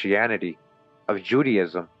 of Christianity, of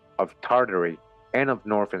Judaism, of Tartary, and of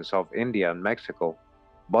North and South India and Mexico,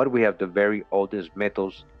 but we have the very oldest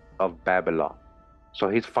mythos of Babylon. So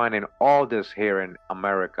he's finding all this here in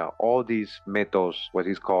America, all these mythos, what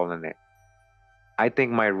he's calling it. I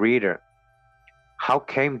think my reader, how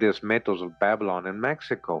came this mythos of Babylon in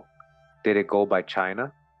Mexico? Did it go by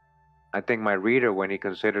China? I think my reader, when he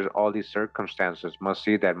considers all these circumstances, must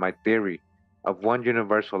see that my theory of one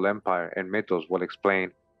universal empire and mythos will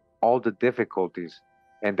explain all the difficulties,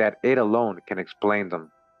 and that it alone can explain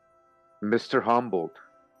them. Mr. Humboldt,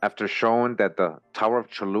 after showing that the Tower of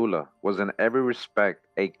Cholula was in every respect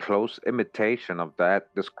a close imitation of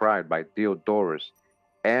that described by Diodorus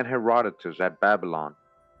and Herodotus at Babylon,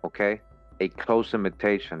 okay? A close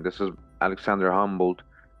imitation. This is Alexander Humboldt,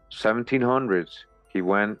 1700s. He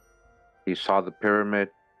went, he saw the pyramid,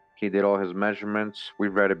 he did all his measurements,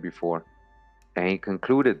 we've read it before, and he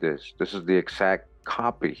concluded this. This is the exact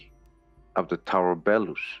copy of the Tower of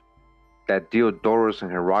Belus that Diodorus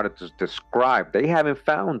and Herodotus described. They haven't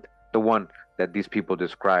found the one that these people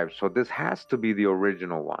described, so this has to be the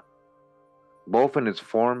original one, both in its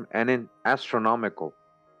form and in astronomical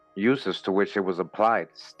uses to which it was applied,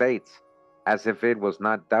 states, as if it was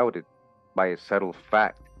not doubted by a settled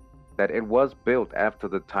fact, that it was built after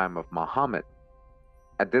the time of Muhammad.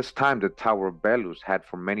 At this time, the Tower of Belus had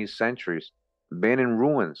for many centuries been in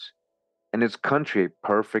ruins, and its country a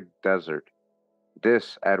perfect desert.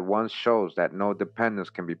 This at once shows that no dependence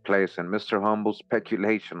can be placed in Mr. Humble's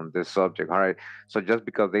speculation on this subject. All right, so just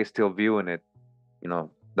because they still viewing it,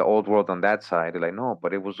 the old world on that side, they're like, no,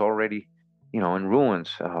 but it was already, in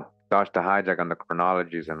ruins. Gosh, the hijack on the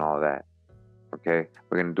chronologies and all that. Okay,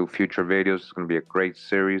 we're gonna do future videos. It's gonna be a great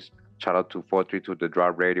series. Shout out to 432 The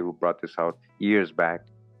Drop Radio who brought this out years back.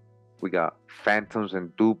 We got phantoms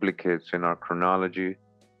and duplicates in our chronology.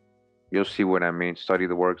 You'll see what I mean. Study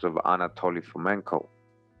the works of Anatoly Fomenko.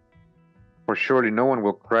 For surely no one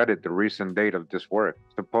will credit the recent date of this work,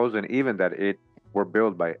 supposing even that it were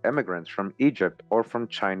built by emigrants from Egypt or from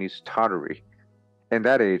Chinese Tartary. In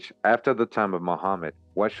that age, after the time of Muhammad,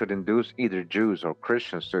 what should induce either Jews or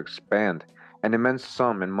Christians to expend an immense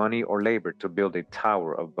sum in money or labor to build a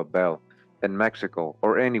Tower of Babel in Mexico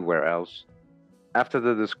or anywhere else? After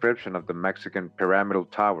the description of the Mexican pyramidal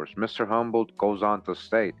towers, Mr. Humboldt goes on to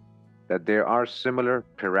state that there are similar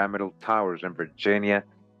pyramidal towers in Virginia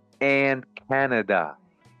and Canada.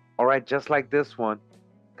 All right, just like this one.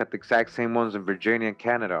 Got the exact same ones in Virginia and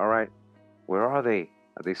Canada. All right, where are they?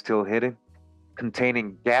 Are they still hidden?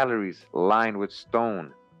 Containing galleries lined with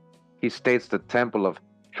stone. He states the temple of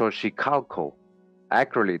Xochicalco,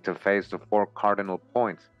 accurately to face the four cardinal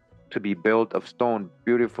points, to be built of stone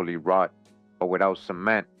beautifully wrought, but without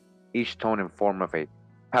cement, each stone in form of a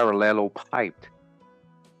parallelepiped.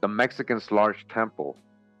 The Mexicans' large temple,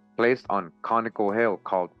 placed on conical hill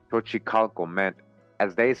called Xochicalco, meant,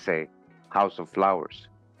 as they say, house of flowers.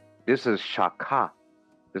 This is Shaka.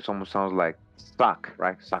 This almost sounds like Sak,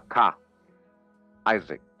 right? Saka.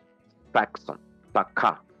 Isaac, Saxon,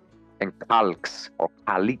 Saka, and Calix or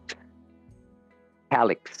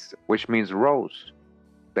Calix, which means rose.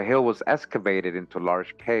 The hill was excavated into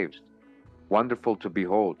large caves, wonderful to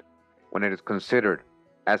behold when it is considered,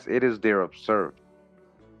 as it is there observed,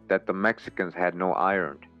 that the Mexicans had no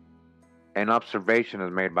iron. An observation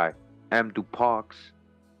is made by M. Dupox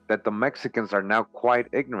that the Mexicans are now quite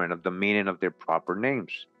ignorant of the meaning of their proper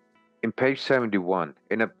names. In page 71,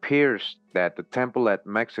 it appears that the temple at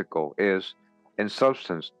Mexico is, in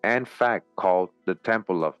substance and fact, called the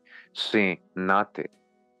Temple of Sinate,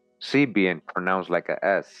 C being pronounced like a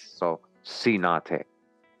S, so Sinate,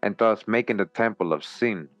 and thus making the Temple of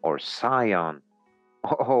Sin or Sion,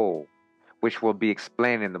 oh, which will be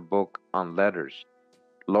explained in the book on letters.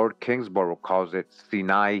 Lord Kingsborough calls it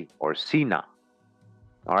Sinai or Sina.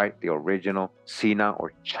 All right, the original Sina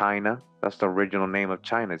or China. That's the original name of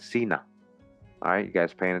China, Sina. All right, you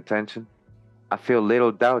guys paying attention? I feel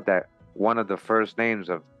little doubt that one of the first names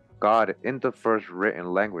of God in the first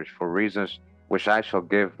written language, for reasons which I shall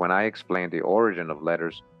give when I explain the origin of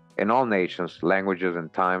letters in all nations, languages,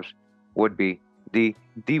 and times, would be the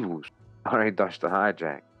Divus. All right, that's the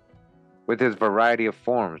hijack. With his variety of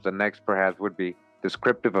forms, the next perhaps would be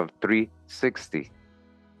descriptive of 360.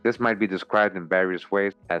 This might be described in various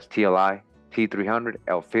ways as TLI, T300,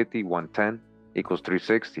 L50, 110 equals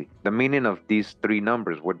 360. The meaning of these three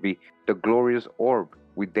numbers would be the glorious orb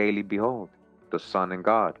we daily behold, the Son and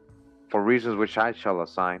God. For reasons which I shall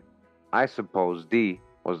assign, I suppose D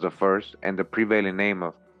was the first and the prevailing name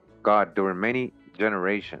of God during many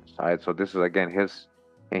generations. All right, so this is again his,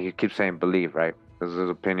 and he keeps saying believe, right? This is his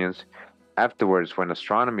opinions. Afterwards, when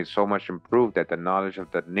astronomy so much improved that the knowledge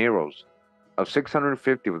of the Neros of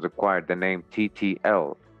 650 was acquired, the name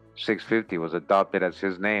TTL 650 was adopted as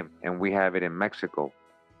his name, and we have it in Mexico,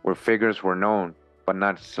 where figures were known but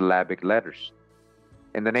not syllabic letters.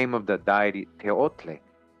 In the name of the deity Teotle,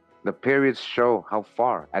 the periods show how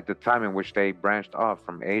far, at the time in which they branched off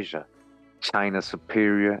from Asia, China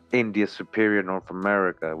Superior, India Superior, North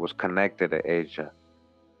America was connected to Asia.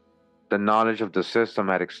 The knowledge of the system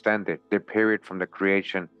had extended their period from the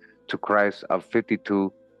creation to Christ of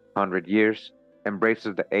 5,200 years,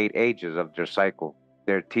 embraces the 8 ages of their cycle,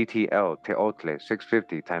 their TTL, Teotle,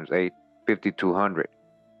 650 times 8, 5,200,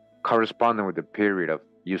 corresponding with the period of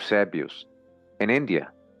Eusebius. In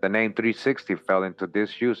India, the name 360 fell into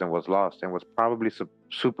disuse and was lost, and was probably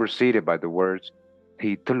superseded by the words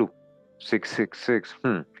Titlu, 666,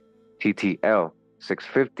 TTL,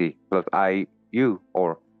 650 plus IU,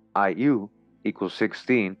 or IU equals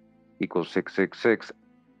 16 equals 666,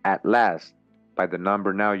 at last, by the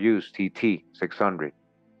number now used, TT, 600.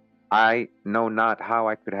 I know not how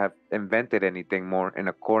I could have invented anything more in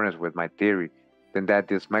accordance with my theory than that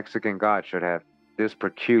this Mexican god should have this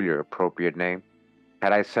peculiar appropriate name.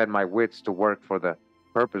 Had I set my wits to work for the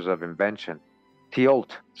purpose of invention,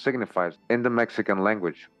 Teolt signifies in the Mexican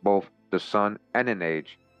language both the sun and an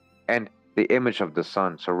age, and the image of the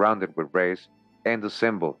sun surrounded with rays, and the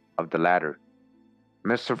symbol of the latter.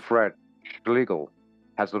 Mr. Fred Schlegel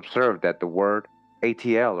has observed that the word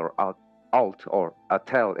ATL or alt or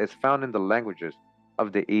atel is found in the languages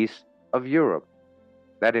of the east of Europe,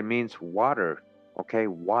 that it means water, okay,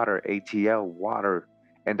 water, ATL, water,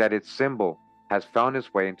 and that its symbol has found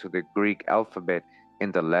its way into the Greek alphabet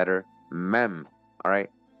in the letter mem, all right?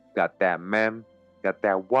 Got that mem, got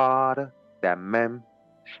that water, that mem.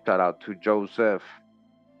 Shout out to Joseph.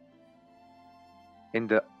 in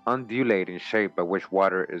the undulating shape by which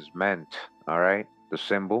water is meant, all right, the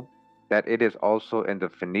symbol, that it is also in the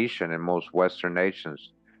Phoenician and most Western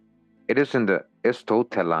nations. It is in the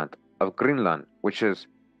Istoteland of Greenland, which is,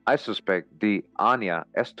 I suspect, the Anya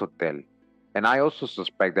Estotel. And I also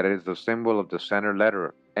suspect that it is the symbol of the center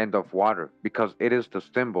letter end of water because it is the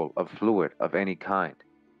symbol of fluid of any kind.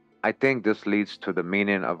 I think this leads to the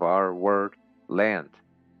meaning of our word land.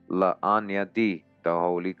 La Anya Di, the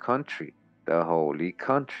holy country. The holy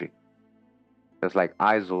country. It's like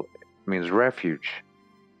Isel means refuge.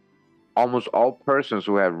 Almost all persons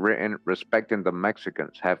who have written respecting the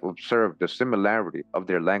Mexicans have observed the similarity of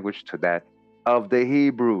their language to that of the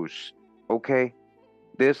Hebrews. Okay?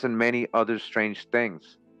 This and many other strange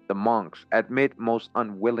things the monks admit most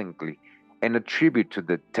unwillingly and attribute to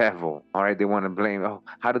the devil. All right, they want to blame, oh,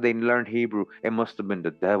 how did they learn Hebrew? It must have been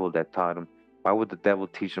the devil that taught them. Why would the devil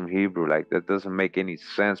teach them Hebrew? Like, that doesn't make any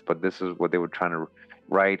sense, but this is what they were trying to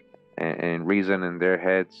write and reason in their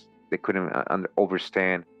heads. They couldn't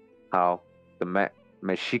understand how the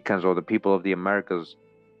Mexicans or the people of the Americas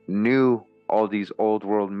knew all these old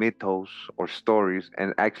world mythos or stories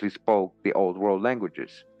and actually spoke the old world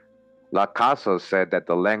languages. La Casa said that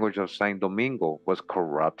the language of Saint Domingo was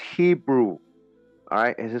corrupt Hebrew. All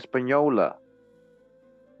right, it's Hispaniola.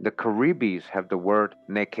 The Caribbees have the word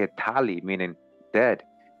Neketali, meaning dead.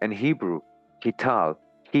 In Hebrew, Kital,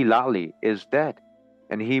 Hilali is dead.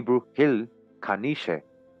 In Hebrew, Hil, Kanishe,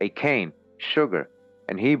 a cane, sugar.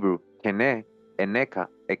 In Hebrew, Kene, Eneka,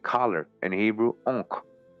 a collar. In Hebrew, Onk.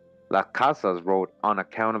 La Casas wrote on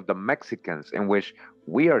account of the Mexicans, in which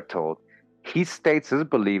we are told he states his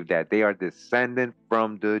belief that they are descendant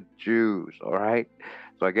from the Jews. All right.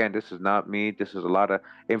 So again, this is not me. This is a lot of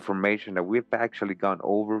information that we've actually gone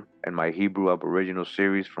over in my Hebrew Aboriginal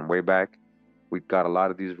series from way back. We've got a lot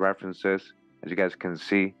of these references, as you guys can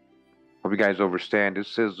see. Hope you guys understand.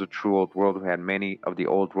 This is the true old world. We had many of the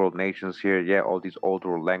old world nations here. Yeah, all these old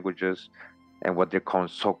world languages and what they're calling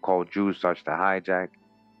so-called Jews starts to hijack.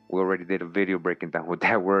 We already did a video breaking down what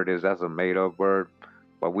that word is. That's a made-up word,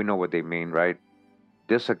 but we know what they mean, right?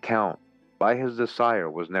 This account, by his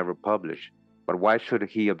desire, was never published. But why should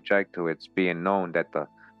he object to its being known that the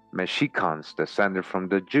Mexicans descended from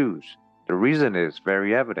the Jews? The reason is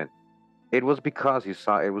very evident. It was because he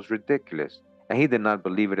saw it was ridiculous, and he did not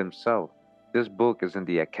believe it himself. This book is in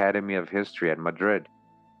the Academy of History at Madrid.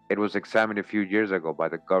 It was examined a few years ago by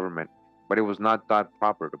the government, but it was not thought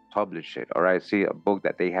proper to publish it. All right, see, a book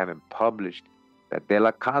that they haven't published, that De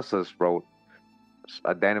La Casas wrote,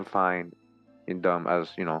 identifying in them as,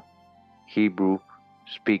 Hebrew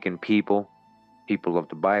speaking people, people of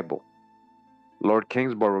the Bible. Lord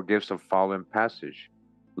Kingsborough gives the following passage.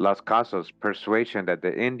 Las Casas' persuasion that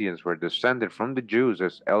the Indians were descended from the Jews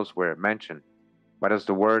is elsewhere mentioned, but as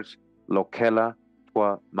the words locella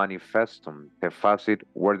tua manifestum te facit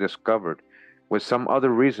were discovered, with some other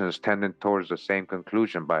reasons tending towards the same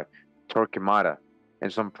conclusion by Torquemada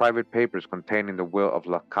and some private papers containing the will of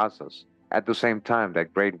Las Casas, at the same time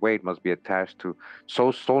that great weight must be attached to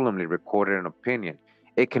so solemnly recorded an opinion,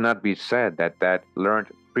 it cannot be said that that learned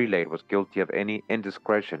prelate was guilty of any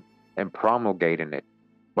indiscretion in promulgating it,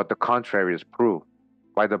 but the contrary is proved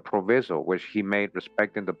by the proviso which he made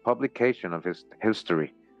respecting the publication of his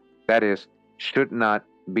history, that is, should not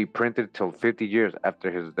be printed till 50 years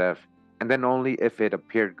after his death, and then only if it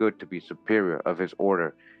appeared good to be superior of his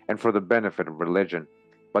order and for the benefit of religion,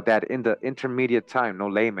 but that in the intermediate time no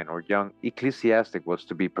layman or young ecclesiastic was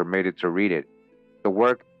to be permitted to read it. The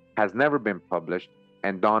work has never been published,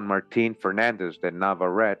 and Don Martin Fernandez de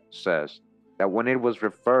Navarrete says that when it was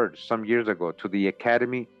referred some years ago to the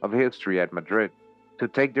Academy of History at Madrid to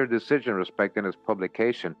take their decision respecting its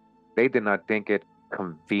publication, they did not think it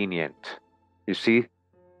convenient. You see,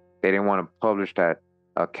 they didn't want to publish that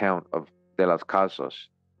account of De las Casas.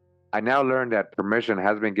 I now learn that permission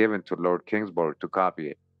has been given to Lord Kingsborough to copy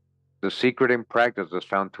it. The secret in practice is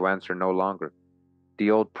found to answer no longer. The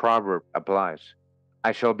old proverb applies.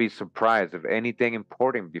 I shall be surprised if anything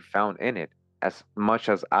important be found in it, as much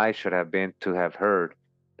as I should have been to have heard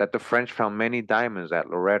that the French found many diamonds at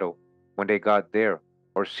Loreto when they got there,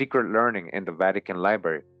 or secret learning in the Vatican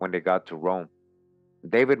Library when they got to Rome.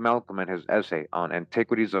 David Malcolm, in his essay on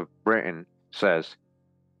Antiquities of Britain, says,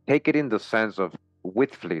 take it in the sense of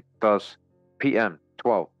Whitfleet, thus PM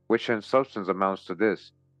 12, which in substance amounts to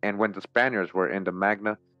this. And when the Spaniards were in the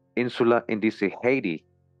Magna Insula Indice Haiti,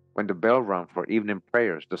 when the bell rung for evening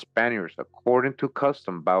prayers, the Spaniards, according to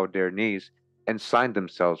custom, bowed their knees and signed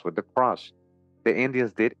themselves with the cross. The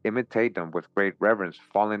Indians did imitate them with great reverence,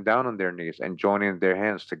 falling down on their knees and joining their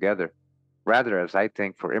hands together, rather, as I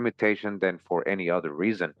think, for imitation than for any other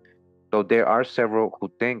reason. Though there are several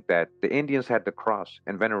who think that the Indians had the cross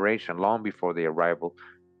in veneration long before the arrival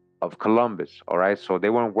of Columbus. All right, so they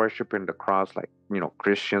weren't worshiping the cross like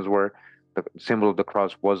Christians were. The symbol of the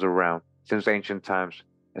cross was around since ancient times,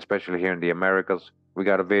 especially here in the Americas. We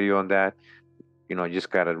got a video on that. You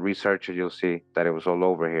just gotta research it. You'll see that it was all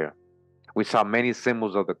over here. We saw many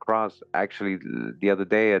symbols of the cross actually the other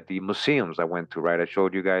day at the museums I went to. Right, I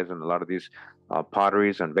showed you guys, and a lot of these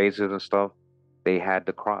potteries and vases and stuff. They had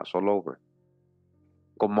the cross all over.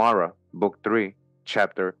 Gomorrah, Book 3,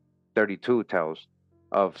 Chapter 32 tells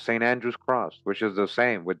of St. Andrew's Cross, which is the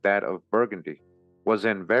same with that of Burgundy, was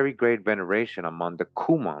in very great veneration among the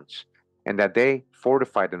Cumans, and that they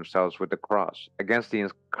fortified themselves with the cross against the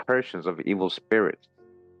incursions of evil spirits,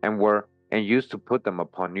 and used to put them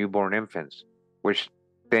upon newborn infants, which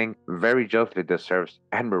thing very justly deserves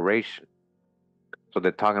admiration. So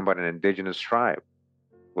they're talking about an indigenous tribe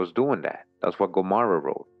was doing that. That's what Gomorrah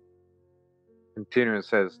wrote. Continuing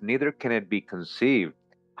says, neither can it be conceived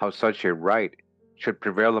how such a rite should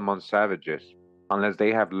prevail among savages, unless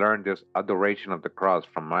they have learned this adoration of the cross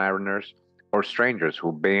from mariners or strangers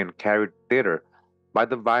who, being carried thither by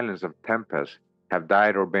the violence of tempest, have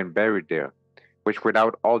died or been buried there, which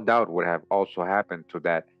without all doubt would have also happened to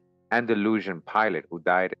that Andalusian pilot who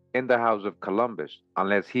died in the house of Columbus,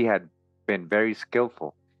 unless he had been very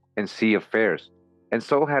skillful in sea affairs, and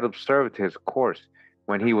so had observed his course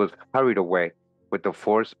when he was hurried away with the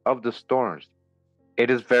force of the storms. It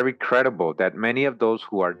is very credible that many of those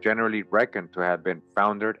who are generally reckoned to have been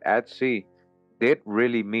foundered at sea did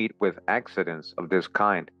really meet with accidents of this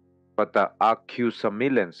kind, but the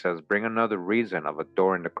Accusamillenses bring another reason of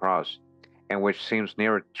adoring the cross, and which seems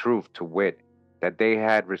nearer truth, to wit, that they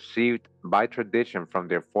had received by tradition from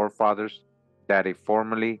their forefathers that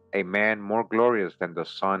formerly a man more glorious than the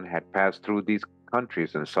sun had passed through these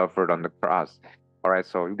countries and suffered on the cross. All right,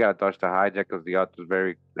 so you gotta dodge the hijack because the author's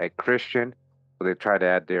very like Christian, so they try to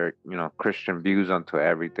add their Christian views onto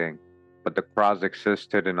everything. But the cross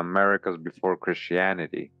existed in Americas before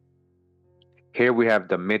Christianity. Here we have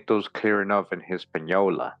the mythos clear enough in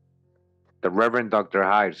Hispaniola. The Reverend Dr.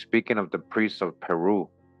 Hyde, speaking of the priests of Peru,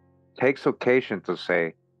 takes occasion to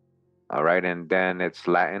say, all right, and then it's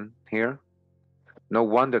Latin here. No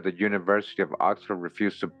wonder the University of Oxford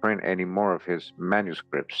refused to print any more of his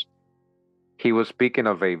manuscripts. He was speaking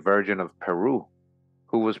of a virgin of Peru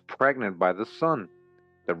who was pregnant by the sun.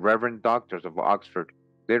 The Reverend Doctors of Oxford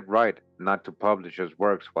did right not to publish his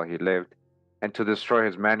works while he lived, and to destroy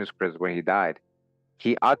his manuscripts when he died.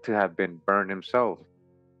 He ought to have been burned himself.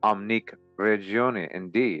 Omnic regione,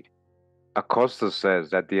 indeed. Acosta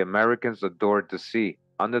says that the Americans adored the sea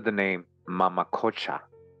under the name Mamacocha.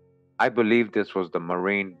 I believe this was the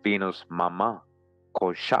marine Venus Mama,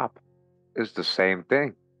 called Chap. It's the same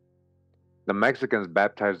thing. The Mexicans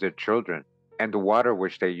baptized their children, and the water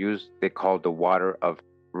which they used they called the water of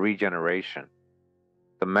regeneration.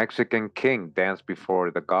 The Mexican king danced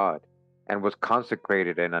before the god, and was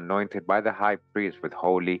consecrated and anointed by the high priest with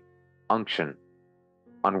holy unction.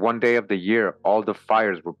 On one day of the year, all the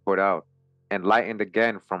fires were put out, and lightened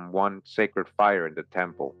again from one sacred fire in the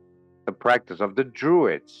temple. The practice of the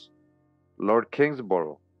Druids, Lord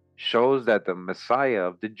Kingsborough, shows that the Messiah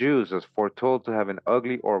of the Jews is foretold to have an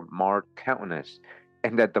ugly or marred countenance,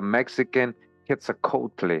 and that the Mexican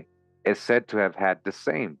Quetzalcoatl is said to have had the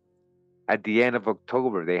same. At the end of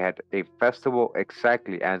October, they had a festival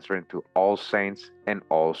exactly answering to All Saints and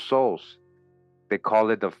All Souls. They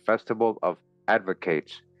call it the Festival of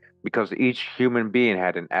Advocates, because each human being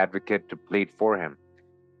had an advocate to plead for him.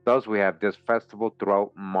 Thus, we have this festival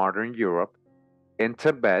throughout modern Europe, in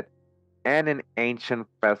Tibet, and an ancient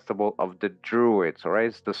festival of the Druids. All right,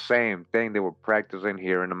 it's the same thing they were practicing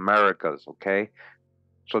here in Americas. Okay,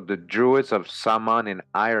 so the Druids of Saman in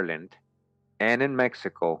Ireland and in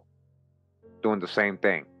Mexico doing the same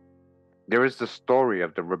thing. There is the story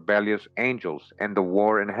of the rebellious angels and the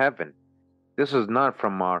war in heaven. This is not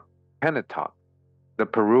from our Pentateuch. The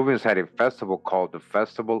Peruvians had a festival called the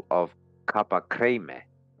Festival of Capacreme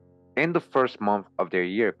in the first month of their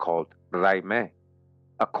year called Raime.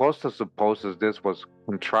 Acosta supposes this was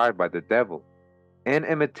contrived by the devil in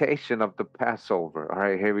imitation of the Passover. All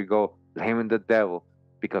right, here we go, blaming the devil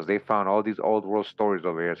because they found all these old world stories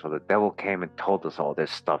over here. So the devil came and told us all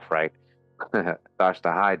this stuff, right? That's the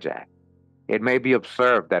hijack. It may be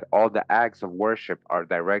observed that all the acts of worship are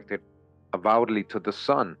directed avowedly to the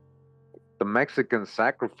sun. The Mexicans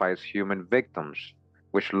sacrifice human victims,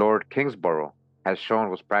 which Lord Kingsborough has shown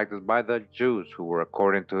was practiced by the Jews, who were,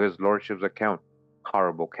 according to his lordship's account,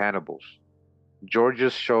 horrible cannibals.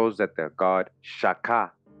 Georgius shows that the god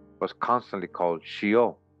Shaka was constantly called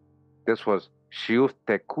Shio. This was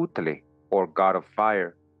Xiuhtecutli, or God of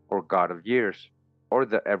Fire, or God of Years, or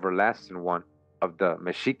the Everlasting One of the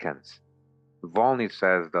Mexicans. Volney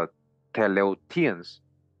says the Teleutians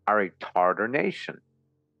are a Tartar nation.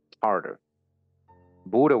 Tartar.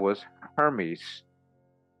 Buddha was Hermes,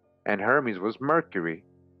 and Hermes was Mercury,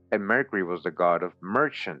 and Mercury was the god of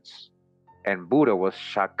merchants, and Buddha was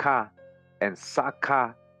Shaka and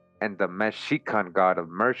Saka, and the Mexican god of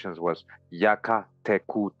merchants was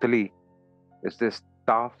Tecutli. Is this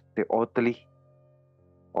Taf Teotli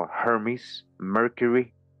or Hermes,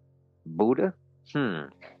 Mercury, Buddha?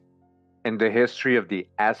 In the history of the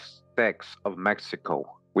Aztecs of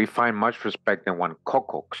Mexico, we find much respect in one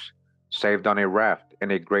Cocox, saved on a raft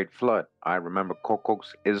in a great flood. I remember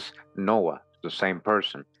Cocox is Noah, the same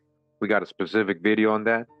person. We got a specific video on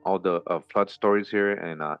that, all the flood stories here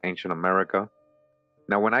in ancient America.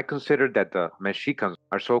 Now, when I consider that the Mexicans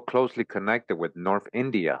are so closely connected with North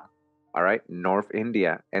India, all right, North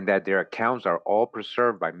India, and that their accounts are all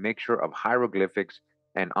preserved by mixture of hieroglyphics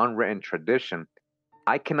and unwritten tradition,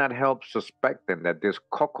 I cannot help suspecting that this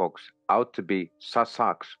Cocox ought to be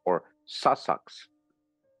Sasax or Sasax.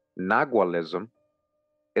 Nagualism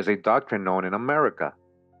is a doctrine known in America.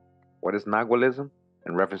 What is Nagualism?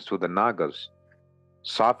 In reference to the Nagas,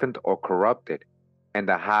 softened or corrupted, and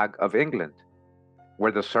the Hag of England,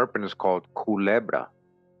 where the serpent is called Culebra.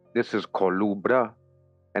 This is Colubra,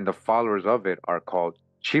 and the followers of it are called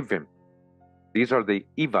Chivim. These are the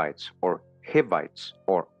Evites or Hivites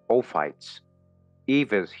or Ophites.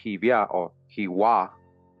 Eve is Hivia or Hiwa.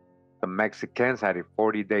 The Mexicans had a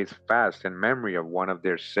 40 days fast in memory of one of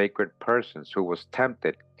their sacred persons who was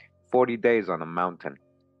tempted 40 days on a mountain.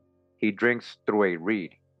 He drinks through a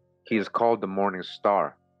reed. He is called the morning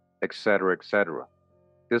star, etc., etc.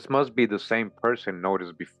 This must be the same person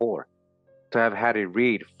noticed before, to have had a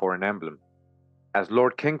reed for an emblem. As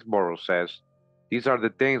Lord Kingsborough says, these are the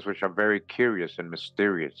things which are very curious and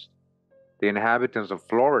mysterious. The inhabitants of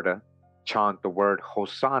Florida chant the word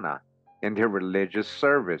Hosanna in their religious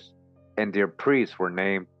service, and their priests were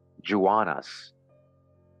named Juanas.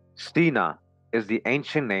 Sina is the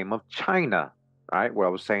ancient name of China, right? What I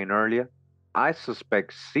was saying earlier. I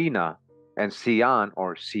suspect Sina and Sian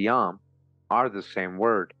or Siam are the same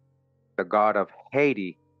word. The god of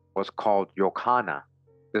Haiti was called Yohana.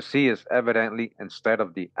 The sea is evidently instead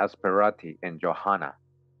of the Asperati in Johanna.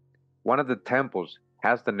 One of the temples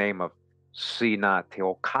has the name of Sina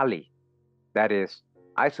Teocalli. That is,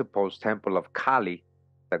 I suppose, temple of Kali,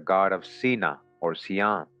 the god of Sina or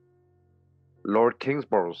Siam. Lord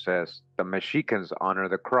Kingsborough says the Mexicans honor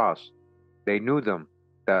the cross. They knew them,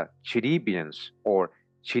 the Chiribians or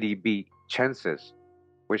Chiribichenses,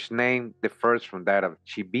 which name differs from that of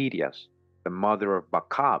Chibirias, the mother of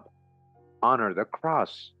Bacab, honor the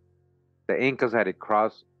cross. The Incas had a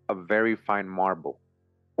cross of very fine marble,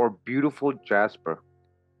 or beautiful jasper,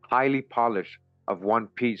 highly polished, of one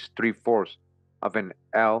piece 3/4 of an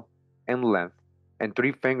ell in length, and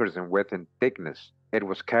 3 fingers in width and thickness. It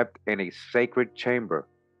was kept in a sacred chamber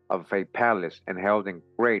of a palace and held in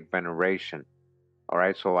great veneration. All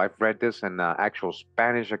right, so I've read this in an actual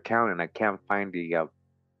Spanish account, and I can't find the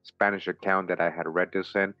Spanish account that I had read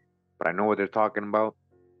this in, but I know what they're talking about.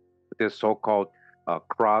 This so-called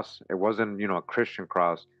cross, it wasn't, a Christian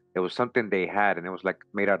cross. It was something they had, and it was like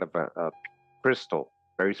made out of a crystal,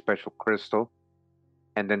 very special crystal.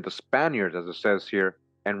 And then the Spaniards, as it says here,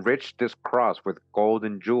 enriched this cross with gold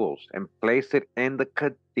and jewels and placed it in the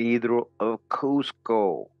Cathedral of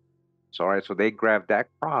Cusco. So, all right, so they grabbed that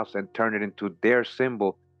cross and turned it into their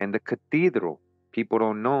symbol in the cathedral. People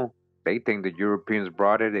don't know. They think the Europeans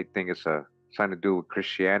brought it. They think it's something to do with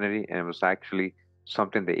Christianity, and it was actually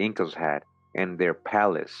something the Incas had in their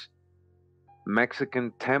palace.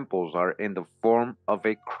 Mexican temples are in the form of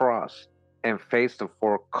a cross and face the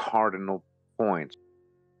 4 cardinal points.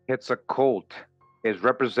 Quetzalcoatl is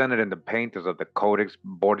represented in the paintings of the Codex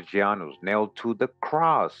Borgianos, nailed to the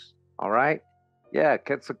cross. All right? Yeah,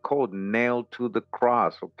 Quetzalcoatl nailed to the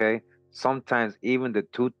cross, okay? Sometimes even the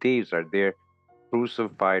 2 thieves are there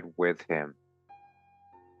crucified with him.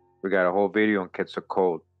 We got a whole video on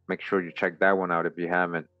Quetzalcoatl. Make sure you check that one out if you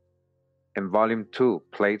haven't. In Volume 2,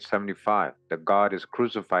 Plate 75, the god is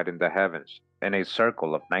crucified in the heavens in a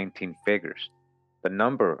circle of 19 figures, the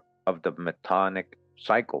number of the Metonic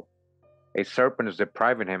cycle. A serpent is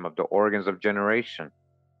depriving him of the organs of generation.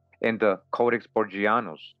 In the Codex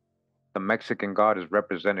Borgianos, the Mexican god is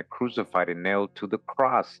represented crucified and nailed to the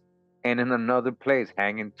cross, and in another place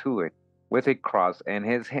hanging to it, with a cross in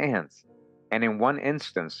his hands. And in one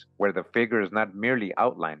instance, where the figure is not merely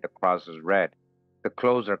outlined, the cross is red, the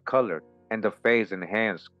clothes are colored, and the face and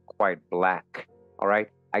hands quite black. All right?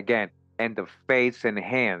 Again, and the face and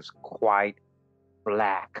hands quite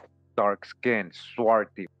black, dark skin,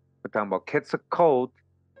 swarthy. We're talking about Quetzalcoatl,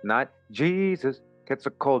 not Jesus.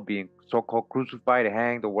 Quetzalcoatl being so-called crucified,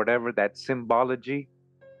 hanged, or whatever, that symbology.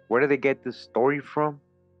 Where do they get this story from?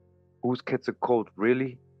 Who's Quetzalcoatl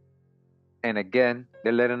really? And again,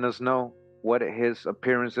 they're letting us know what his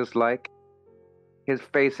appearance is like. His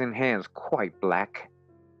face and hands quite black.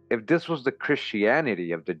 If this was the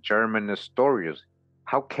Christianity of the German Nestorius,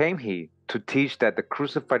 how came he to teach that the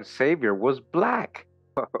crucified Savior was black?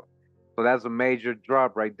 So that's a major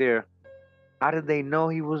drop right there. How did they know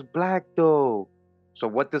he was black though? So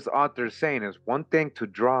what this author is saying is one thing to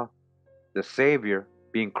draw the Savior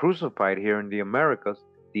being crucified here in the Americas.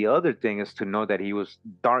 The other thing is to know that he was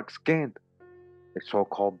dark skinned, a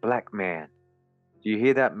so-called black man. Do you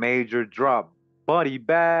hear that major drop? Buddy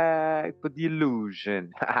back for the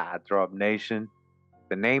illusion. Drop nation.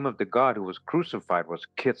 The name of the god who was crucified was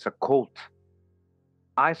Quetzalcoatl.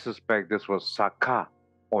 I suspect this was Saka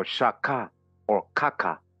or Shaka or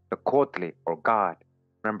Kaka, the Kotli or God.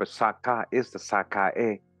 Remember, Saka is the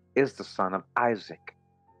Sakae, is the son of Isaac.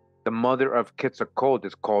 The mother of Quetzalcoatl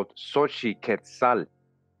is called Xochiquetzal.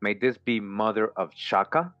 May this be mother of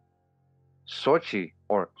Shaka? Xochi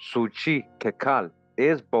or Suchi Kekal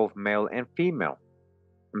is both male and female.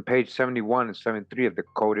 On page 71 and 73 of the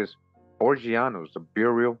Codex Borgianus, the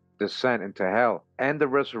burial, descent into hell, and the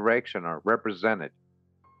resurrection are represented.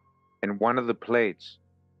 In one of the plates,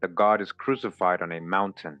 the god is crucified on a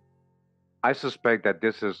mountain. I suspect that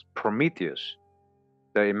this is Prometheus.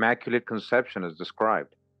 The Immaculate Conception is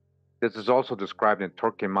described. This is also described in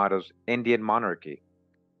Torquemada's Indian monarchy.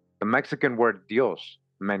 The Mexican word Dios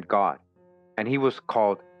meant God, and he was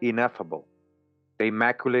called ineffable. The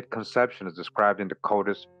Immaculate Conception is described in the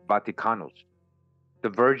Codex Vaticanus. The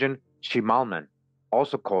Virgin Chimalman,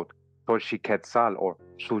 also called Xochiquetzal or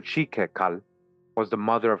Suchiquecal, was the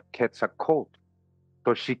mother of Quetzalcoatl.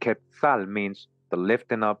 Xochiquetzal means the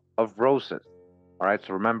lifting up of roses. All right,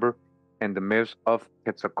 so remember, in the myths of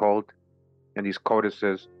Quetzalcoatl, in these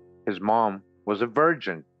codices, his mom was a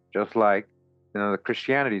virgin, just like the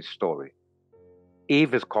Christianity story.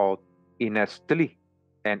 Eve is called Inestli,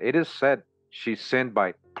 and it is said she sinned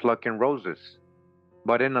by plucking roses.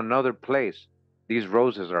 But in another place, these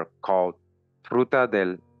roses are called Fruta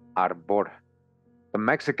del Arbor. The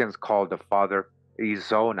Mexicans call the Father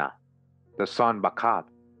Izona, the Son Bacab,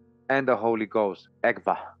 and the Holy Ghost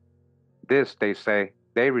Egva. This, they say,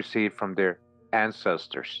 they received from their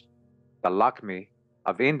ancestors. The Lakmi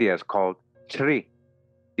of India is called Chri.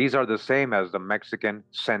 These are the same as the Mexican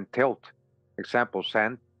Centeolt. Example,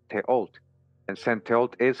 Centeolt. And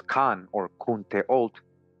Centeolt is Kan or Kunteolt,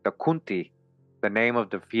 the Kunti, the name of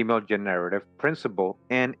the female generative principle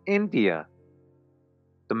in India.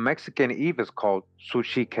 The Mexican Eve is called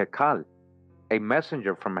Suchiquecal. A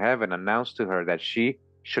messenger from heaven announced to her that she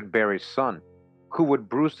should bear a son, who would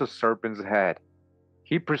bruise the serpent's head.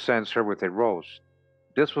 He presents her with a rose.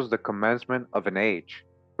 This was the commencement of an age,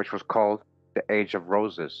 which was called the Age of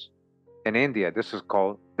Roses. In India, this is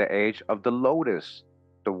called the Age of the Lotus,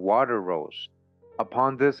 the water rose.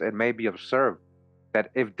 Upon this, it may be observed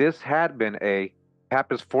that if this had been a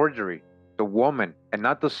papist forgery, the woman, and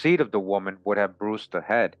not the seed of the woman, would have bruised the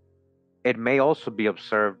head. It may also be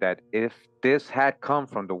observed that if this had come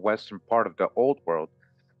from the western part of the Old World,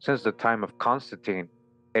 since the time of Constantine,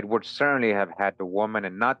 it would certainly have had the woman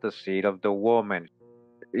and not the seed of the woman.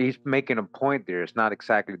 He's making a point there. It's not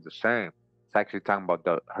exactly the same. It's actually talking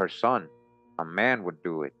about her son. A man would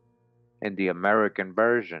do it in the American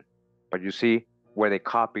version. But you see where they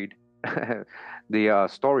copied the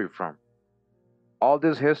story from. All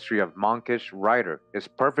this history of monkish writer is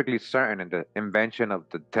perfectly certain in the invention of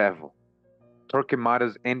the devil.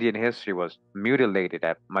 Torquemada's Indian history was mutilated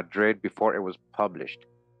at Madrid before it was published.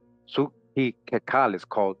 Suchiquecal is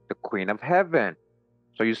called the Queen of Heaven.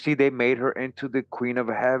 So you see, they made her into the Queen of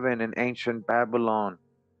Heaven in ancient Babylon.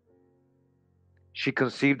 She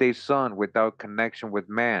conceived a son without connection with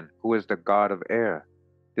man, who is the god of air.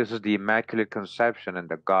 This is the Immaculate Conception and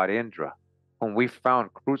the god Indra, whom we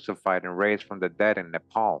found crucified and raised from the dead in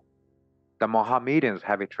Nepal. The Mohammedans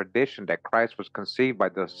have a tradition that Christ was conceived by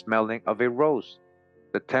the smelling of a rose.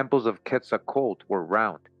 The temples of Quetzalcoatl were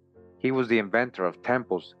round. He was the inventor of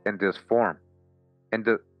temples in this form. In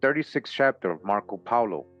the 36th chapter of Marco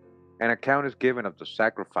Polo, an account is given of the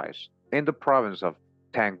sacrifice in the province of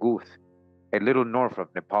Tanguth, a little north of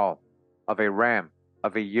Nepal, of a ram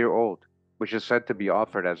of a year old, which is said to be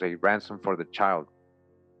offered as a ransom for the child.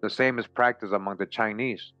 The same is practiced among the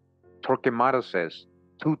Chinese. Torquemada says,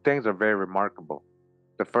 two things are very remarkable.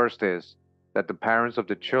 The first is that the parents of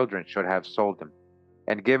the children should have sold them.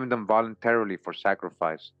 and given them voluntarily for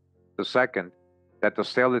sacrifice. The second, that the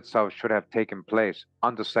sale itself should have taken place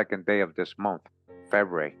on the second day of this month,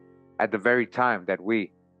 February, at the very time that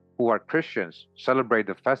we, who are Christians, celebrate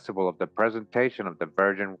the festival of the presentation of the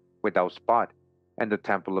Virgin without spot in the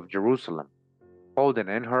Temple of Jerusalem, holding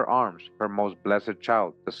in her arms her most blessed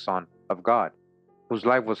child, the Son of God, whose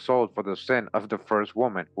life was sold for the sin of the first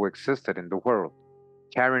woman who existed in the world,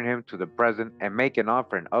 carrying him to the present and making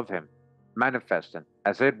offering of him, manifesting,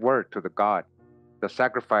 as it were to the God, the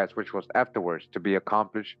sacrifice which was afterwards to be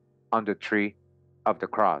accomplished on the tree of the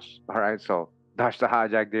cross. All right, so that's the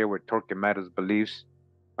hijack there with Torquemada's beliefs.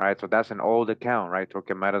 All right, so that's an old account, right?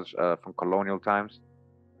 Torquemada's from colonial times.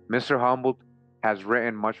 Mr. Humboldt has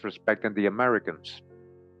written much respecting the Americans.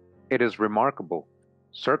 It is remarkable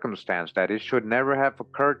circumstance that it should never have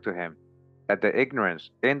occurred to him that the ignorance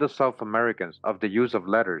in the South Americans of the use of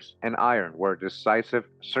letters and iron were decisive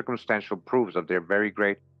circumstantial proofs of their very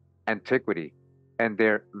great antiquity and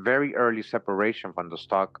their very early separation from the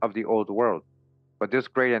stock of the Old World. But this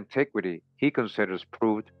great antiquity he considers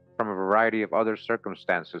proved from a variety of other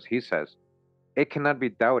circumstances. He says, it cannot be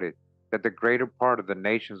doubted that the greater part of the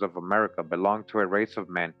nations of America belong to a race of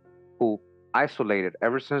men who, isolated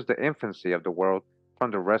ever since the infancy of the world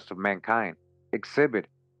from the rest of mankind, exhibit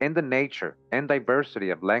in the nature and diversity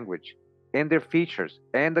of language, in their features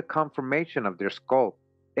and the conformation of their skull,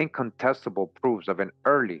 incontestable proofs of an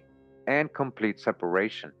early and complete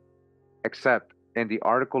separation. Except in the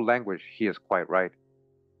article language, he is quite right.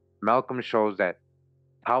 Malcolm shows that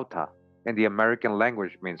tauta in the American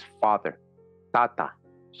language means father, tata.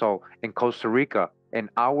 So in Costa Rica, in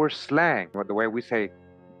our slang, or the way we say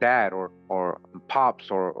dad or pops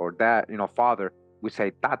or dad, father, we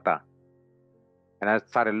say tata. And I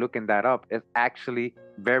started looking that up. It's actually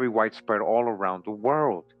very widespread all around the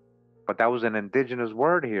world. But that was an indigenous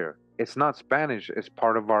word here. It's not Spanish, it's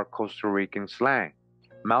part of our Costa Rican slang.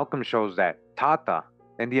 Malcolm shows that tata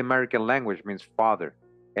in the American language means father.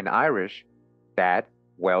 In Irish, dad,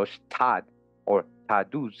 Welsh, tad, or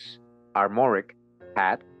tadus, Armoric,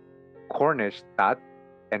 tat, Cornish, tat,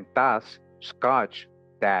 and tas, Scotch,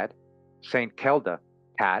 dad, St. Kilda,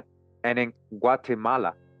 tat, and in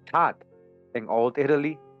Guatemala, tat. In Old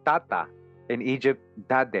Italy, tata. In Egypt,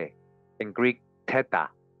 dade. In Greek, teta.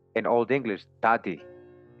 In Old English, daddy.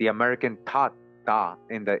 The American tat, da.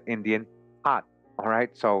 In the Indian, tat. All right,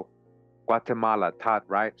 so Guatemala, tat,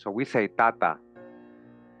 right? So we say tata.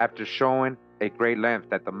 After showing a great length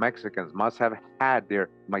that the Mexicans must have had their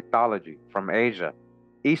mythology from Asia,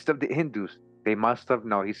 east of the Indus, they must have,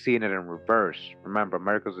 no, he's seeing it in reverse. Remember,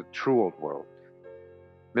 America's a true old world.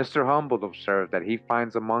 Mr. Humboldt observed that he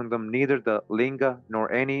finds among them neither the linga nor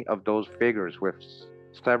any of those figures with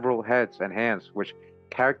several heads and hands which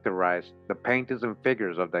characterize the paintings and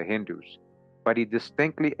figures of the Hindus, but he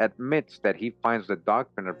distinctly admits that he finds the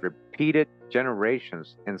doctrine of repeated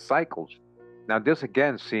generations in cycles. Now this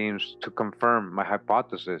again seems to confirm my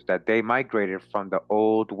hypothesis that they migrated from the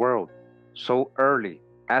old world so early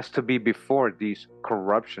as to be before these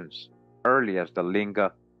corruptions, early as the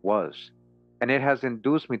linga was. And it has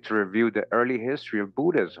induced me to review the early history of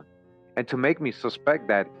Buddhism, and to make me suspect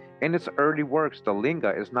that in its early works the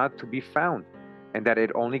linga is not to be found, and that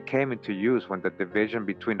it only came into use when the division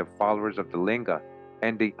between the followers of the linga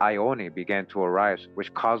and the Ioni began to arise,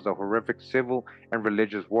 which caused the horrific civil and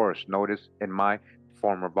religious wars noticed in my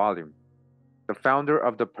former volume. The founder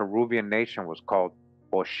of the Peruvian nation was called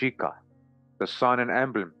Bochica, the son and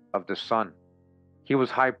emblem of the sun. He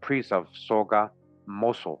was high priest of Soga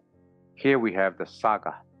Mosul. Here we have the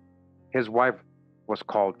saga. His wife was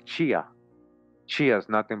called Chia. Chia is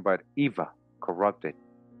nothing but Eva, corrupted.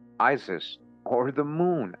 Isis, or the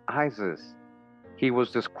moon, Isis. He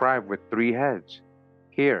was described with 3 heads.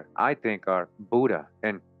 Here, I think, are Buddha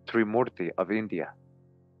and Trimurti of India.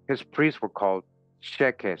 His priests were called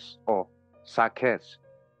Shekes or Sakes.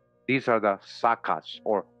 These are the Sakas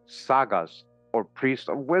or Sagas or priests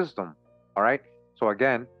of wisdom. All right? So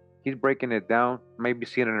again, he's breaking it down, maybe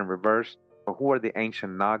seeing it in reverse. But who are the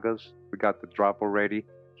ancient Nagas? We got the drop already.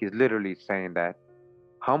 He's literally saying that.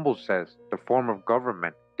 Humboldt says the form of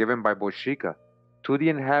government given by Bochica to the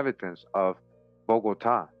inhabitants of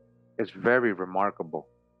Bogota is very remarkable.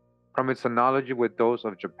 From its analogy with those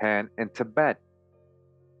of Japan and Tibet,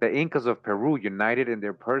 the Incas of Peru united in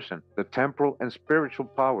their person the temporal and spiritual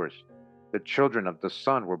powers. The children of the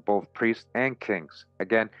sun were both priests and kings.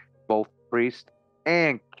 Again, both priest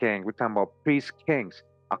and king. We're talking about priest kings,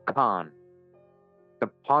 a Khan. The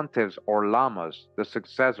pontiffs or lamas, the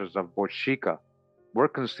successors of Bochica, were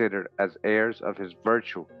considered as heirs of his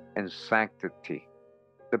virtue and sanctity.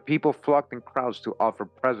 The people flocked in crowds to offer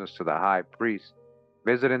presents to the high priest.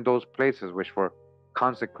 visiting those places which were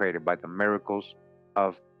consecrated by the miracles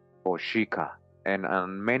of Boshika. And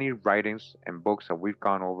on many writings and books that we've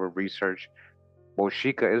gone over research,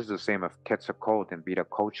 Boshika is the same as Quetzalcoatl and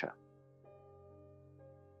Viracocha.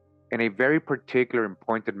 In a very particular and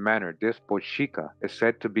pointed manner, this Boshika is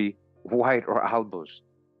said to be white or albus,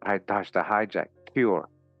 right? Dash the hijack, pure.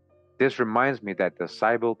 This reminds me that the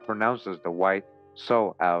Sibyl pronounces the white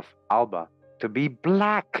so of alba to be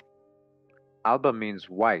black. Alba means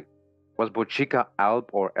white. Was Bochica Alb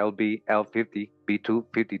or LB L50 B2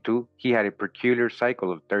 52? He had a peculiar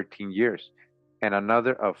cycle of 13 years and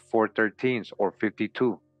another of 413s or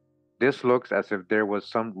 52. This looks as if there was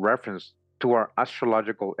some reference to our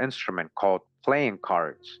astrological instrument called playing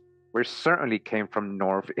cards, which certainly came from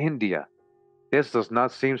North India. This does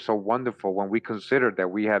not seem so wonderful when we consider that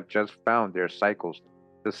we have just found their cycles,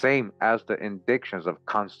 the same as the indictions of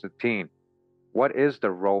Constantine. What is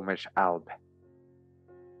the Romish Alb?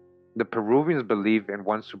 The Peruvians believe in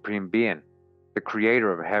one supreme being, the creator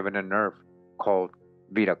of heaven and earth, called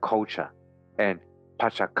Viracocha and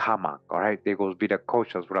Pachacamac. All right, there goes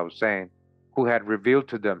Viracocha, is what I was saying, who had revealed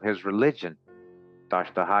to them his religion. Dash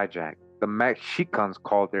the hijack. The Mexicans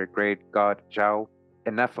called their great god Jao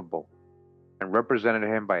ineffable and represented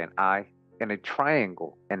him by an eye in a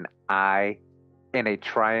triangle. An eye in a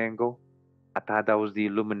triangle? I thought that was the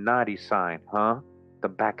Illuminati sign, huh? The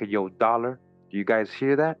back of your dollar? Do you guys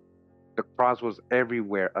hear that? The cross was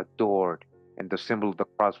everywhere adored, and the symbol of the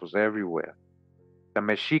cross was everywhere. The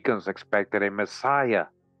Mexicans expected a Messiah.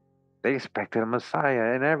 They expected a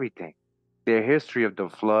Messiah and everything. Their history of the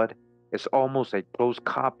flood is almost a close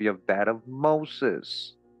copy of that of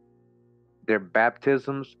Moses. Their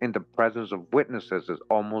baptisms in the presence of witnesses is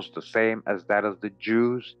almost the same as that of the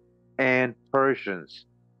Jews and Persians.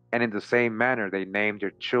 And in the same manner, they named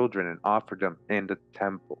their children and offered them in the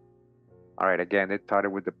temple. All right, again, it started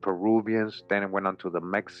with the Peruvians, then it went on to the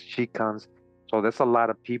Mexicans. So there's a lot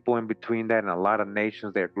of people in between that and a lot of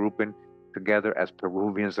nations they're grouping together as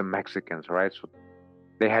Peruvians and Mexicans, right? So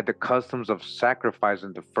they had the customs of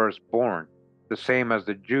sacrificing the firstborn, the same as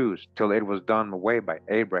the Jews, till it was done away by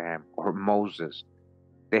Abraham or Moses.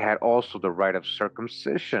 They had also the rite of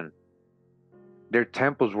circumcision. Their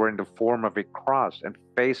temples were in the form of a cross and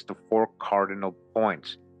faced the four cardinal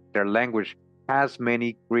points. Their language has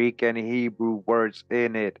many Greek and Hebrew words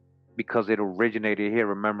in it because it originated here.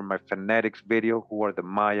 Remember my phonetics video? Who are the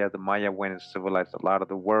Maya? The Maya went and civilized a lot of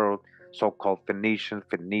the world. So-called Phoenician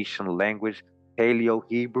language,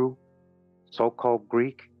 Paleo-Hebrew, so-called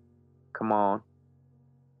Greek. Come on.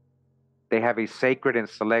 They have a sacred and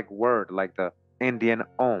select word like the Indian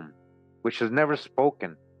Om, which is never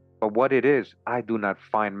spoken, but what it is, I do not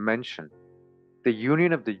find mentioned. The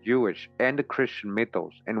union of the Jewish and the Christian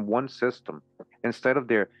mythos in one system, instead of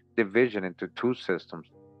their division into two systems,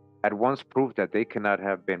 at once proved that they cannot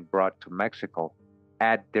have been brought to Mexico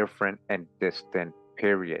at different and distant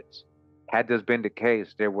periods. Had this been the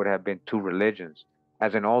case, there would have been two religions,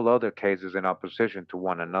 as in all other cases in opposition to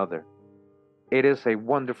one another. It is a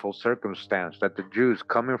wonderful circumstance that the Jews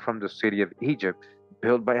coming from the city of Egypt,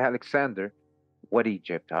 built by Alexander, what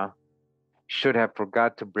Egypt, huh? Should have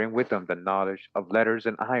forgot to bring with them the knowledge of letters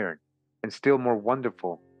and iron. And still more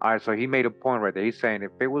wonderful. All right, so he made a point right there. He's saying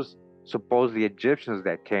if it was supposedly Egyptians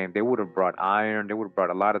that came, they would have brought iron, they would have brought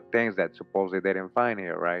a lot of things that supposedly they didn't find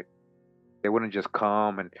here, right? They wouldn't just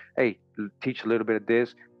come and, hey, teach a little bit of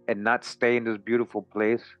this and not stay in this beautiful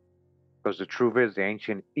place. Because the truth is, the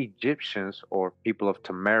ancient Egyptians or people of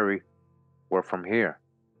Tamari were from here.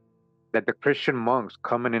 That the Christian monks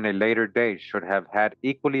coming in a later day should have had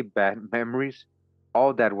equally bad memories.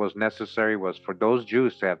 All that was necessary was for those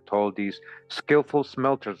Jews to have told these skillful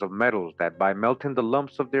smelters of metals that by melting the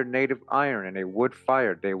lumps of their native iron in a wood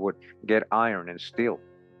fire, they would get iron and steel.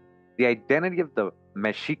 The identity of the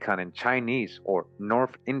Mexican and Chinese or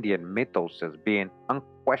North Indian mythos as being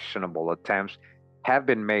unquestionable attempts have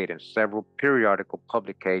been made in several periodical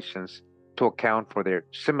publications to account for their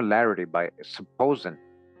similarity by supposing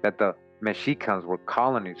that the Mexicans were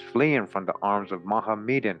colonies fleeing from the arms of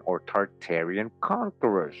Mohammedan or Tartarian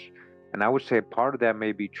conquerors. And I would say part of that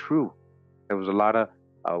may be true. There was a lot of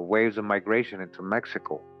waves of migration into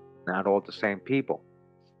Mexico, not all the same people.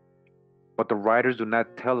 But the writers do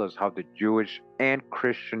not tell us how the Jewish and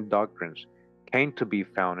Christian doctrines came to be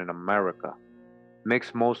found in America,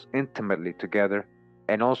 mixed most intimately together,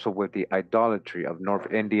 and also with the idolatry of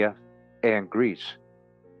North India and Greece.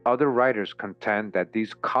 Other writers contend that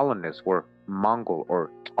these colonists were Mongol or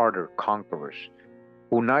Tartar conquerors,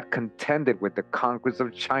 who not contented with the conquest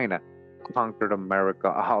of China, conquered America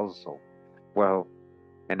also. Well,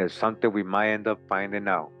 and it's something we might end up finding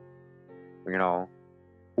out. You know,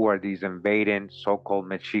 who are these invading so-called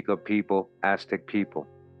Mexica people, Aztec people.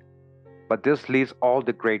 But this leaves all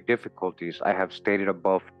the great difficulties I have stated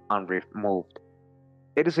above unremoved.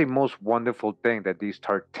 It is a most wonderful thing that these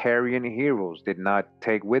Tartarian heroes did not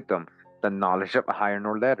take with them the knowledge of iron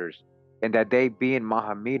or letters, and that they, being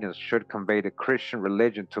Mohammedans, should convey the Christian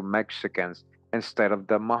religion to Mexicans instead of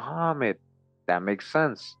the Muhammad. That makes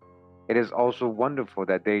sense. It is also wonderful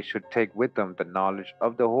that they should take with them the knowledge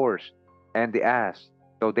of the horse and the ass,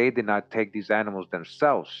 though they did not take these animals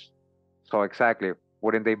themselves. So, exactly,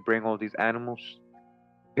 wouldn't they bring all these animals?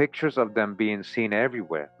 Pictures of them being seen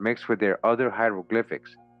everywhere, mixed with their other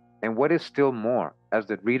hieroglyphics, and what is still more, as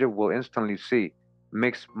the reader will instantly see,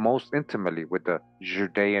 mixed most intimately with the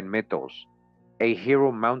Judean mythos. A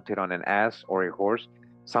hero mounted on an ass or a horse,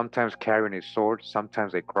 sometimes carrying a sword,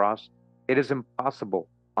 sometimes a cross. It is impossible,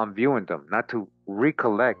 on viewing them, not to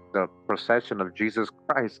recollect the procession of Jesus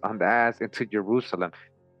Christ on the ass into Jerusalem.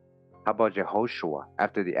 How about Jehoshua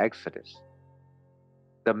after the Exodus?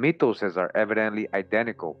 The mythoses are evidently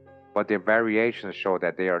identical, but their variations show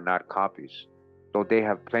that they are not copies. Though they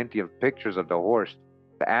have plenty of pictures of the horse,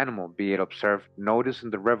 the animal, be it observed, notice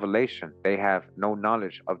in the Revelation, they have no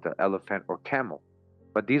knowledge of the elephant or camel.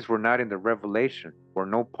 But these were not in the Revelation, were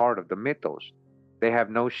no part of the mythos. They have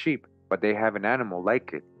no sheep, but they have an animal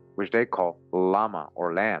like it, which they call llama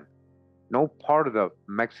or lamb. No part of the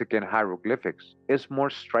Mexican hieroglyphics is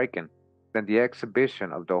more striking than the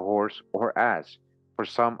exhibition of the horse or ass. For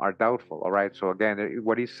some are doubtful. All right. So again,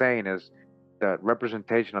 what he's saying is the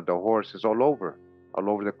representation of the horse is all over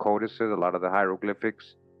the codices, a lot of the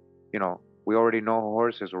hieroglyphics. We already know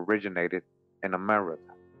horses originated in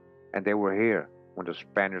America, and they were here when the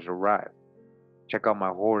Spaniards arrived. Check out my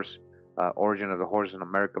horse, Origin of the Horse in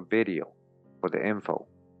America video for the info.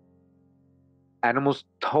 Animals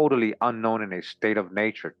totally unknown in a state of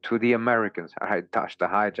nature to the Americans. I touched the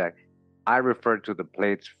hijack. I refer to the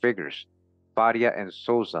plates figures. Faria and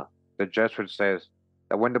Souza, the Jesuit, says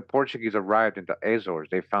that when the Portuguese arrived in the Azores,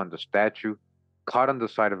 they found a statue caught on the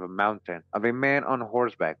side of a mountain of a man on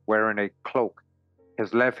horseback wearing a cloak,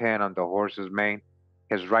 his left hand on the horse's mane,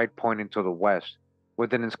 his right pointing to the west,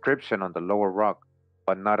 with an inscription on the lower rock,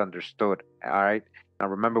 but not understood. All right. Now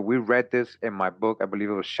remember, we read this in my book. I believe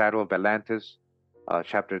it was Shadow of Atlantis,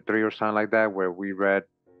 chapter 3 or something like that, where we read,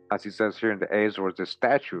 as he says here in the Azores, the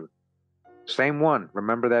statue. Same one.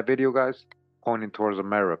 Remember that video, guys? Pointing towards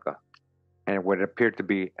America, and what appeared to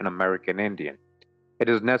be an American Indian. It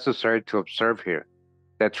is necessary to observe here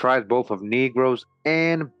that tribes both of Negroes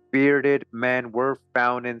and bearded men were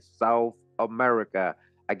found in South America.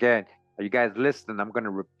 Again, are you guys listening? I'm going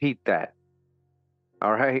to repeat that.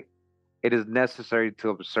 All right? It is necessary to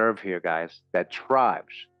observe here, guys, that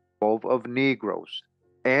tribes, both of Negroes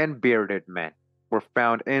and bearded men, were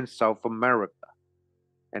found in South America.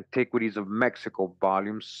 Antiquities of Mexico,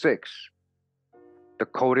 Volume 6. The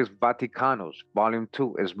Codex Vaticanus, Volume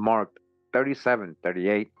 2, is marked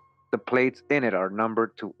 3738. The plates in it are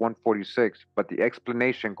numbered to 146, but the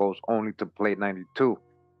explanation goes only to plate 92.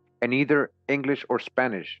 In either English or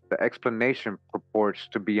Spanish, the explanation purports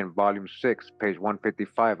to be in Volume 6, page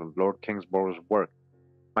 155 of Lord Kingsborough's work.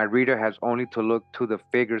 My reader has only to look to the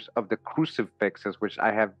figures of the crucifixes which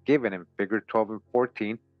I have given in figure 12 and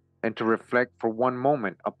 14, and to reflect for one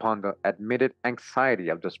moment upon the admitted anxiety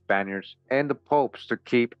of the Spaniards and the popes to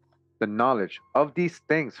keep the knowledge of these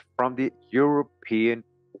things from the European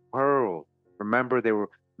world. Remember, they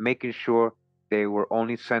were making sure they were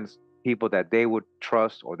only sent people that they would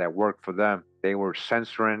trust or that worked for them. They were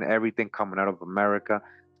censoring everything coming out of America.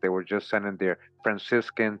 They were just sending their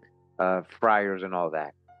Franciscan friars and all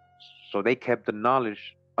that. So they kept the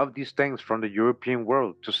knowledge of these things from the European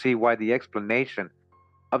world to see why the explanation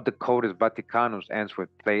of the Codex Vaticanus ends with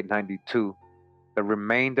plate 92. The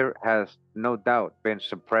remainder has no doubt been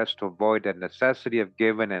suppressed to avoid the necessity of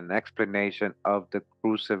giving an explanation of the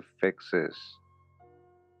crucifixes.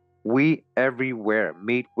 We everywhere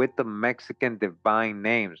meet with the Mexican divine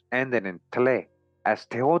names ending in tle, as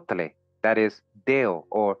Teotle, that is Deo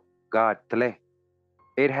or God Tle.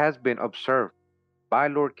 It has been observed by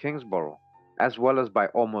Lord Kingsborough, as well as by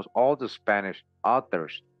almost all the Spanish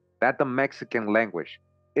authors, that the Mexican language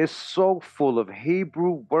is so full of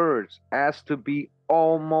Hebrew words as to be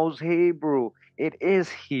almost Hebrew. It is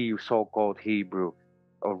so-called Hebrew,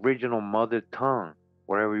 original mother tongue,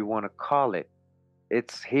 whatever you want to call it.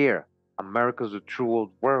 It's here. America's a true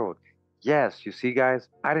old world. Yes, you see, guys,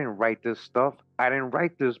 I didn't write this stuff. I didn't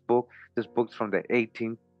write this book. This book's from the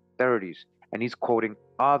 1830s, and he's quoting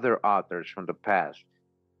other authors from the past,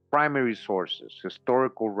 primary sources,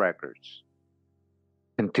 historical records.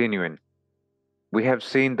 Continuing, we have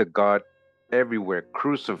seen the god everywhere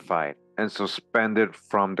crucified and suspended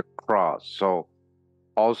from the cross. So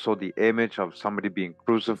also the image of somebody being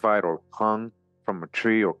crucified or hung from a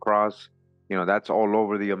tree or cross, that's all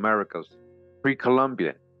over the Americas.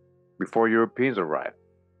 Pre-Columbian, before Europeans arrived.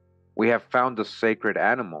 We have found the sacred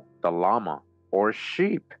animal, the llama or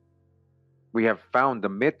sheep. We have found the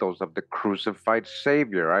mythos of the crucified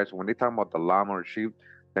Savior, right? So when they talk about the llama or sheep,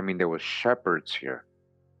 I mean there were shepherds here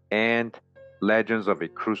and legends of a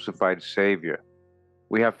crucified Savior.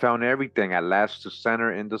 We have found everything at last to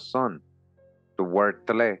center in the sun. The word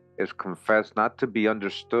tele is confessed not to be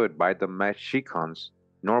understood by the Mexicans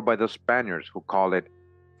nor by the Spaniards, who call it,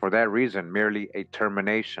 for that reason, merely a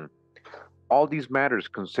termination. All these matters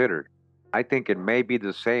considered, I think it may be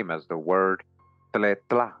the same as the word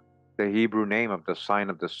tletla, the Hebrew name of the sign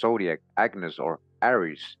of the zodiac, Agnes or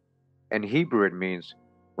Aries. In Hebrew, it means,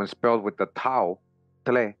 when spelled with the tau,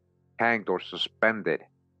 tle, hanged or suspended.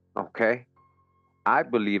 Okay? I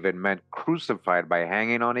believe it meant crucified by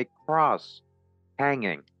hanging on a cross.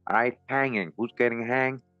 Hanging, right? Hanging. Who's getting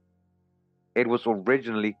hanged? It was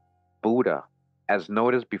originally Buddha, as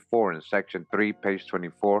noticed before in section 3, page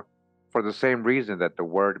 24, for the same reason that the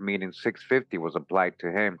word meaning 650 was applied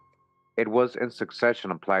to him. It was in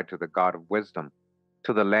succession applied to the God of wisdom,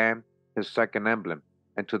 to the Lamb, his second emblem,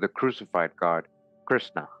 and to the crucified God,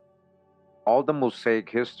 Krishna. All the Mosaic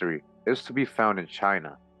history is to be found in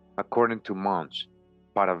China, according to Mons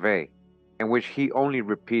Paravey, in which he only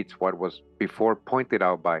repeats what was before pointed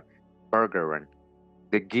out by Bergeron.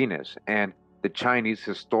 The Guinness and the Chinese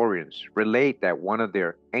historians relate that one of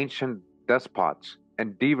their ancient despots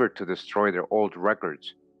endeavored to destroy their old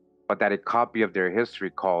records, but that a copy of their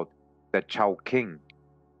history called the Chao King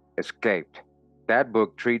escaped. That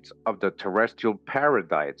book treats of the terrestrial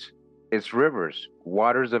paradise, its rivers,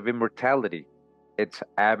 waters of immortality, its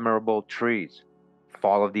admirable trees,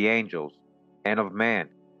 fall of the angels, and of man,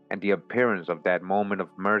 and the appearance of that moment of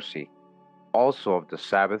mercy, also of the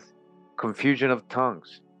Sabbath, confusion of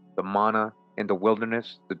tongues, the manna in the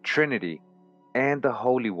wilderness, the Trinity, and the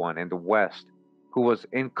Holy One in the West, who was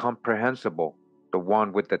incomprehensible, the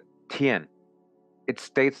one with the Tien. It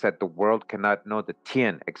states that the world cannot know the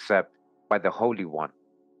Tien except by the Holy One,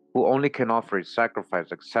 who only can offer a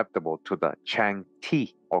sacrifice acceptable to the Chang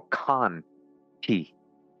Ti or Khan Ti,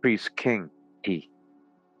 priest king Ti.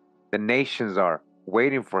 The nations are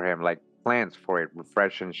waiting for him like plants for a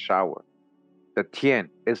refreshing shower. The Tien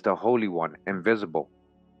is the Holy One invisible,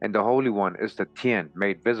 and the Holy One is the Tien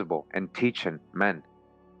made visible and teaching men.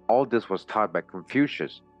 All this was taught by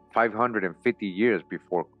Confucius 550 years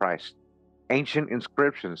before Christ. Ancient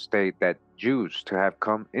inscriptions state that Jews to have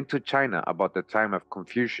come into China about the time of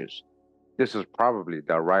Confucius. This is probably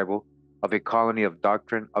the arrival of a colony of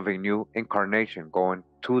doctrine of a new incarnation going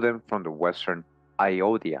to them from the western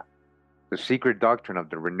Ayodhya. The secret doctrine of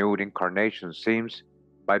the renewed incarnation seems,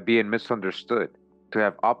 by being misunderstood, to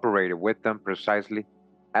have operated with them precisely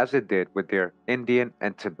as it did with their Indian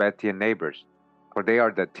and Tibetan neighbors, for they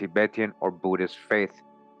are the Tibetan or Buddhist faith,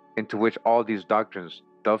 into which all these doctrines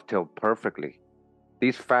dovetail perfectly.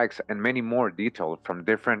 These facts and many more detailed from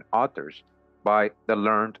different authors by the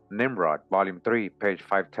learned Nimrod, Volume 3, page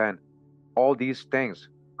 510. All these things,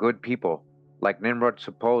 good people, like Nimrod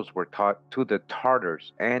supposed, were taught to the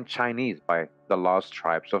Tartars and Chinese by the lost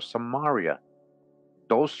tribes of Samaria.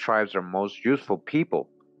 Those tribes are most useful people.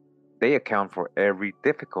 They account for every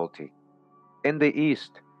difficulty. In the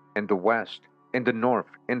east, in the west, in the north,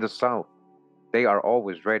 in the south, they are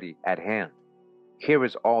always ready at hand. Here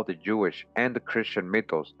is all the Jewish and the Christian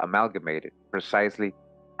mythos amalgamated precisely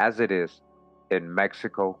as it is in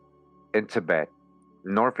Mexico, in Tibet,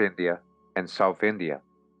 North India, and South India,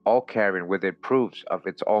 all carrying with it proofs of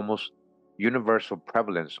its almost universal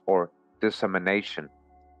prevalence or dissemination.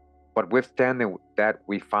 But withstanding that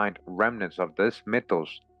we find remnants of this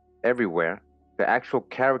mythos everywhere, the actual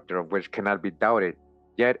character of which cannot be doubted,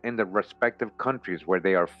 yet in the respective countries where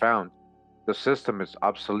they are found, the system is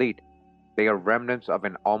obsolete. They are remnants of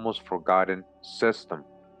an almost forgotten system.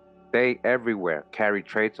 They everywhere carry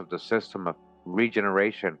traits of the system of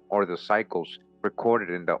regeneration or the cycles recorded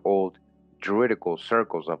in the old druidical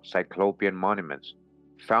circles of cyclopean monuments,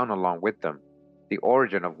 found along with them, the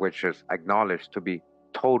origin of which is acknowledged to be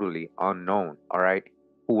totally unknown. All right,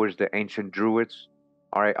 who was the ancient druids?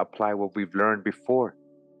 All right, apply what we've learned before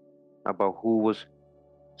about who was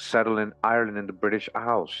settled in Ireland in the British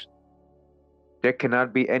Isles. There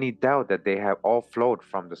cannot be any doubt that they have all flowed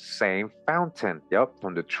from the same fountain, yep,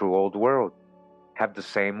 from the true old world, have the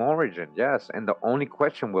same origin, yes, and the only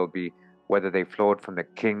question will be whether they flowed from the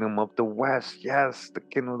kingdom of the West, yes, the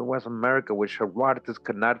kingdom of the West, America, which Herodotus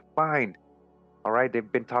could not find. All right,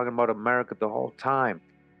 they've been talking about America the whole time.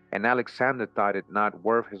 And Alexander thought it not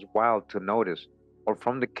worth his while to notice, or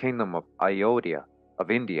from the kingdom of Ayodhya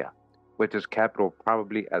of India, with its capital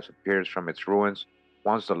probably as appears from its ruins,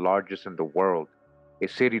 once the largest in the world, a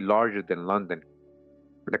city larger than London,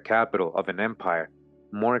 the capital of an empire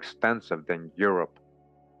more extensive than Europe.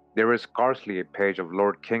 There is scarcely a page of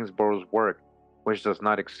Lord Kingsborough's work which does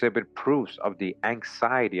not exhibit proofs of the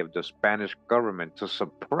anxiety of the Spanish government to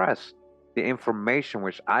suppress the information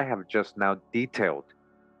which I have just now detailed.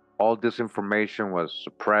 All this information was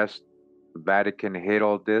suppressed. The Vatican hid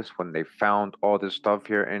all this when they found all this stuff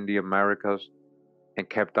here in the Americas and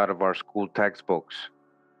kept out of our school textbooks,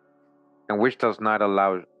 and which does not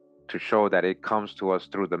allow to show that it comes to us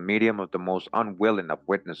through the medium of the most unwilling of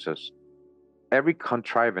witnesses. Every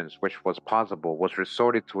contrivance which was possible was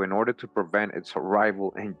resorted to in order to prevent its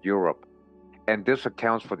arrival in Europe, and this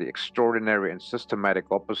accounts for the extraordinary and systematic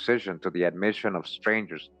opposition to the admission of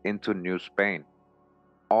strangers into New Spain.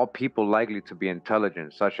 All people likely to be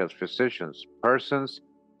intelligent, such as physicians, persons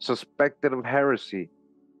suspected of heresy,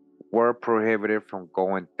 were prohibited from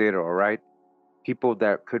going thither, all right? People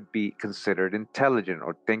that could be considered intelligent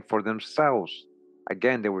or think for themselves.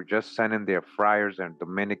 Again, they were just sending their friars and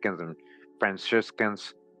Dominicans and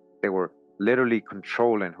Franciscans. They were literally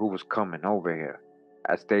controlling who was coming over here,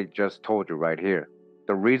 as they just told you right here.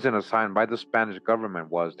 The reason assigned by the Spanish government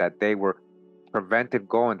was that they were prevented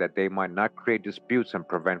going that they might not create disputes and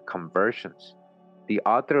prevent conversions. The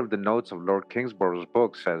author of the notes of Lord Kingsborough's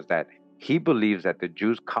book says that he believes that the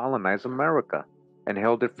Jews colonized America and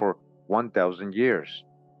held it for 1,000 years,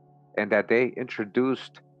 and that they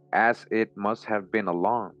introduced, as it must have been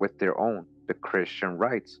along with their own, the Christian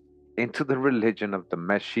rites into the religion of the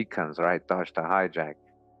Mexicans, right, Dodge the hijack,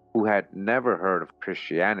 who had never heard of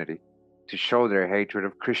Christianity, to show their hatred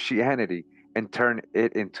of Christianity and turn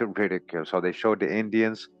it into ridicule. So they showed the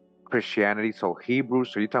Indians Christianity. So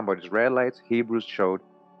Hebrews, so you're talking about Israelites, Hebrews showed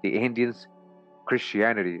the Indians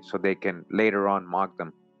Christianity so they can later on mock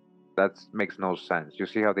them. That makes no sense. You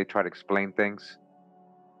see how they try to explain things?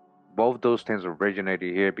 Both those things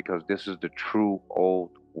originated here because this is the true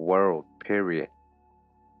old world, period.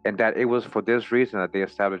 And that it was for this reason that they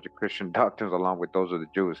established the Christian doctrines along with those of the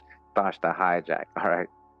Jews. Gosh, the hijack, all right?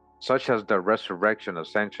 Such as the resurrection,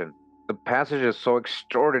 ascension. The passage is so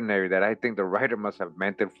extraordinary that I think the writer must have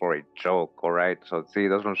meant it for a joke, all right? So, see,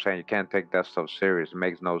 that's what I'm saying. You can't take that stuff serious. It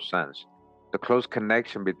makes no sense. The close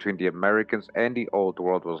connection between the Americans and the old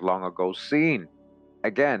world was long ago seen.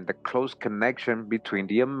 Again, the close connection between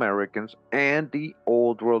the Americans and the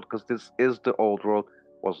old world, because this is the old world,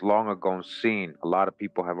 was long ago seen. A lot of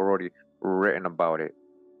people have already written about it.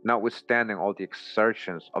 Notwithstanding all the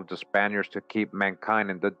exertions of the Spaniards to keep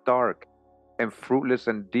mankind in the dark, and fruitless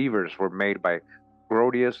endeavors were made by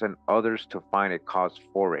Grotius and others to find a cause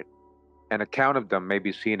for it. An account of them may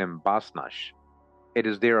be seen in Basnash. It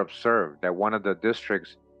is there observed that one of the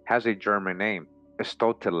districts has a German name,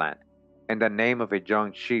 Estoteland, and the name of a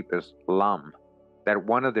young sheep is Lam, that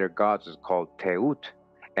one of their gods is called Teut,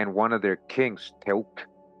 and one of their kings Teuk,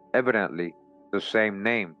 evidently the same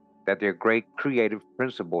name, that their great creative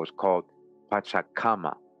principle is called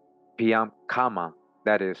Pachacama, Piamkama,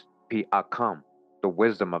 that is Piakam, the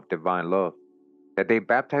wisdom of divine love, that they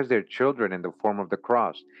baptize their children in the form of the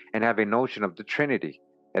cross, and have a notion of the Trinity,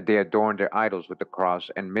 that they adorn their idols with the cross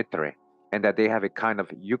and mitre, and that they have a kind of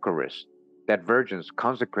Eucharist, that virgins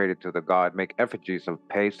consecrated to the god make effigies of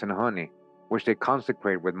paste and honey, which they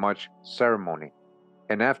consecrate with much ceremony,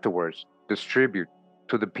 and afterwards distribute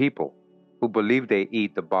to the people, who believe they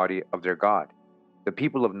eat the body of their god. The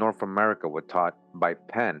people of North America were taught by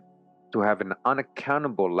Penn to have an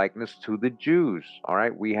unaccountable likeness to the Jews. All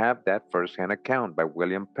right, we have that first-hand account by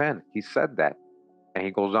William Penn. He said that. And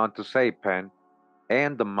he goes on to say, Penn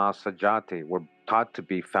and the Masajati were taught to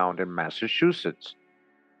be found in Massachusetts.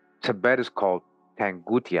 Tibet is called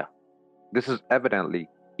Tangutia. This is evidently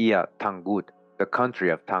Ia Tangut, the country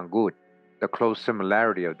of Tangut, the close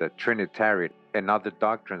similarity of the Trinitarian and other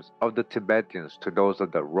doctrines of the Tibetans to those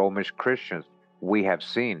of the Romish Christians we have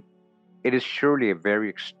seen. It is surely a very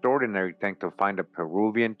extraordinary thing to find a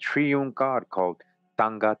Peruvian triune god called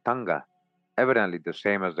Tanga Tanga, evidently the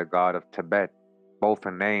same as the god of Tibet, both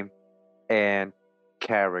in name and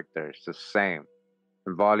characters, the same.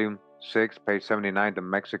 In volume 6, page 79, the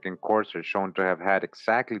Mexican courts are shown to have had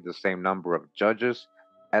exactly the same number of judges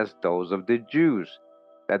as those of the Jews,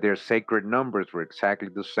 that their sacred numbers were exactly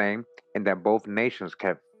the same, and that both nations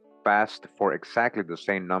kept fast for exactly the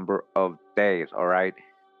same number of days, all right?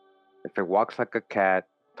 If it walks like a cat,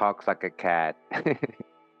 talks like a cat, you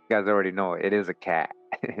guys already know it is a cat.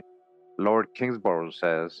 Lord Kingsborough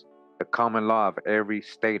says The common law of every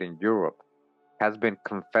state in Europe has been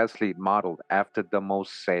confessedly modeled after the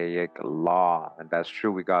Mosaic law. And that's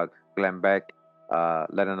true. We got Glenn Beck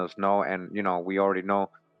letting us know. And, we already know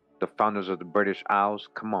the founders of the British Isles.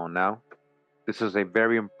 Come on now. This is a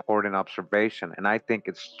very important observation. And I think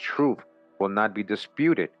its truth will not be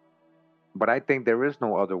disputed. But I think there is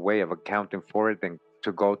no other way of accounting for it than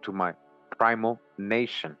to go to my primal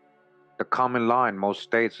nation. The common law in most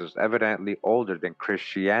states is evidently older than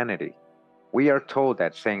Christianity. We are told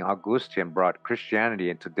that St. Augustine brought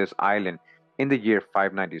Christianity into this island in the year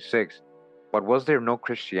 596, but was there no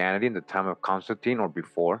Christianity in the time of Constantine or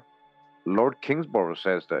before? Lord Kingsborough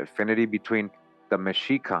says the affinity between the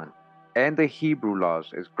Mexican and the Hebrew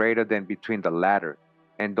laws is greater than between the latter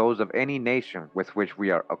and those of any nation with which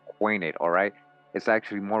we are acquainted, all right? It's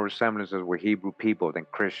actually more resemblances with Hebrew people than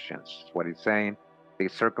Christians. What he's saying, they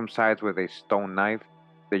circumcised with a stone knife,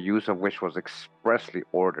 the use of which was expressly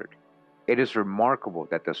ordered. It is remarkable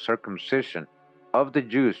that the circumcision of the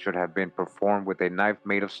Jews should have been performed with a knife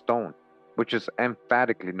made of stone, which is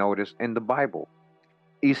emphatically noticed in the Bible.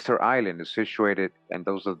 Easter Island is situated, and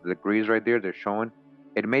those are the degrees right there they're showing.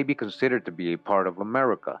 It may be considered to be a part of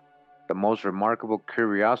America. The most remarkable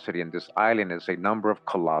curiosity in this island is a number of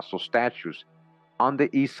colossal statues. On the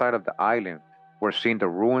east side of the island were seen the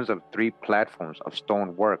ruins of 3 platforms of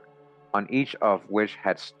stone work, on each of which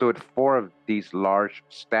had stood 4 of these large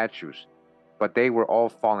statues, but they were all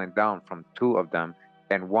fallen down from 2 of them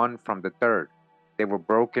and 1 from the third. They were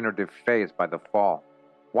broken or defaced by the fall.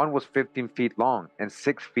 One was 15 feet long and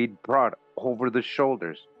 6 feet broad over the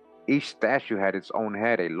shoulders. Each statue had its own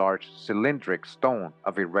head, a large cylindric stone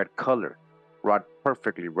of a red color, wrought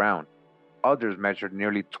perfectly round. Others measured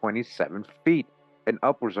nearly 27 feet and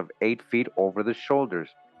upwards of 8 feet over the shoulders,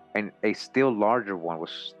 and a still larger one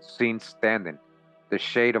was seen standing, the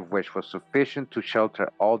shade of which was sufficient to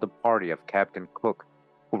shelter all the party of Captain Cook,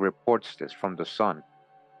 who reports this from the sun.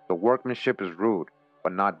 The workmanship is rude,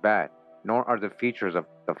 but not bad, nor are the features of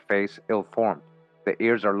the face ill-formed. The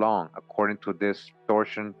ears are long, according to this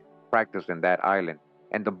distortion practiced in that island,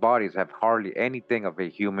 and the bodies have hardly anything of a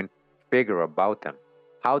human figure about them.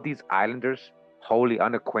 How these islanders, wholly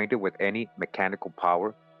unacquainted with any mechanical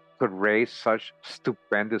power, could raise such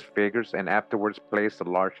stupendous figures and afterwards place the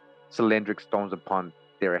large cylindric stones upon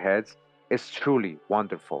their heads is truly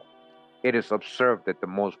wonderful. It is observed that the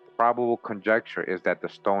most probable conjecture is that the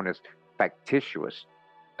stone is factitious.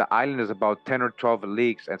 The island is about 10 or 12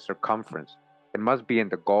 leagues in circumference. It must be in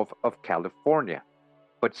the Gulf of California.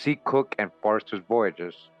 But see Cook and Forster's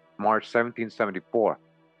Voyages, March 1774.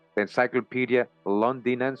 The Encyclopedia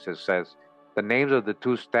Londinensis says the names of the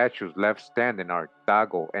 2 statues left standing are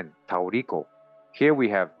Dago and Taurico. Here we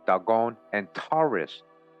have Dagon and Taurus.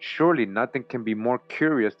 Surely nothing can be more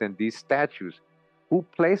curious than these statues. Who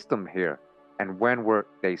placed them here, and when were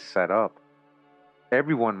they set up?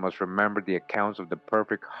 Everyone must remember the accounts of the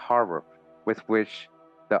perfect horror with which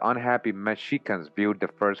the unhappy Mexicans viewed the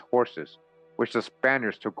first horses, which the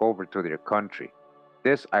Spaniards took over to their country.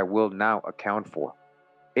 This I will now account for.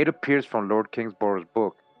 It appears from Lord Kingsborough's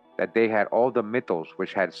book that they had all the mythos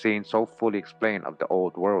which had seen so fully explained of the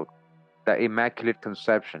old world: the Immaculate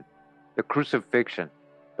Conception, the Crucifixion,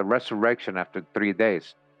 the resurrection after 3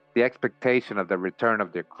 days, the expectation of the return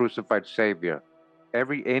of their crucified Savior.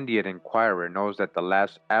 Every Indian inquirer knows that the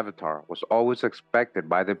last avatar was always expected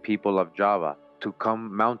by the people of Java to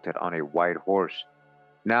come mounted on a white horse.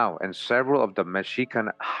 Now, in several of the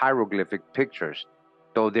Mexican hieroglyphic pictures,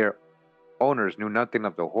 though their owners knew nothing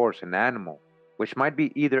of the horse, an animal, which might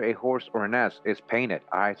be either a horse or an ass, is painted.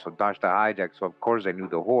 Alright, so dodge the hijack, so of course they knew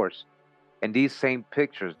the horse. In these same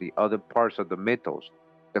pictures, the other parts of the mythos,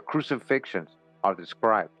 the crucifixions, are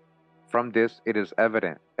described. From this, it is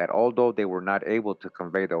evident that although they were not able to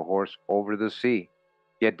convey the horse over the sea,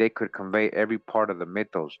 yet they could convey every part of the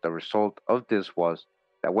mythos. The result of this was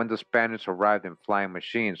that when the Spaniards arrived in flying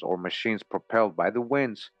machines or machines propelled by the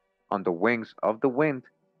winds, on the wings of the wind,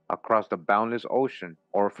 across the boundless ocean,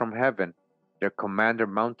 or from heaven, their commander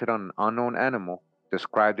mounted on an unknown animal,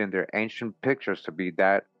 described in their ancient pictures to be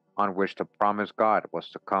that on which the promised God was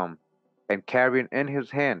to come, and carrying in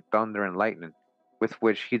his hand thunder and lightning, with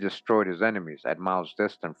which he destroyed his enemies at miles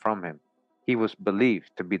distant from him. He was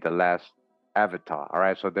believed to be the last avatar. All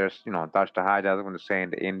right, so there's, Dutch the Hijack when they're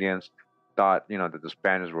saying the Indians thought, that the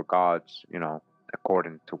Spaniards were gods,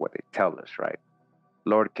 according to what they tell us, right?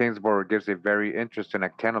 Lord Kingsborough gives a very interesting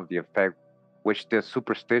account of the effect which this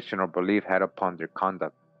superstition or belief had upon their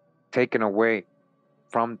conduct. Taken away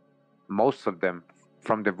from most of them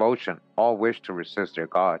from devotion, all wished to resist their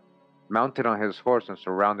God. Mounted on his horse and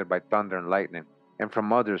surrounded by thunder and lightning, and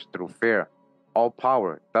from others through fear, all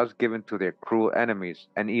power thus given to their cruel enemies,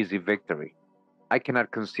 an easy victory. I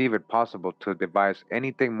cannot conceive it possible to devise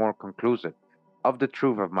anything more conclusive of the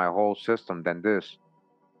truth of my whole system than this.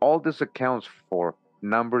 All this accounts for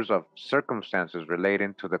numbers of circumstances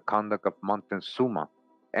relating to the conduct of Montezuma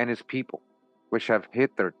and his people, which have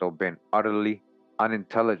hitherto been utterly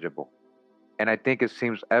unintelligible. And I think it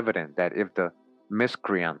seems evident that if the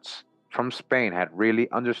miscreants from Spain had really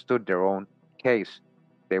understood their own case,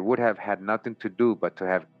 they would have had nothing to do but to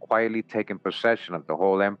have quietly taken possession of the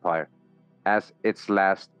whole empire as its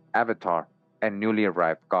last avatar and newly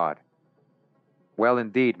arrived god. Well,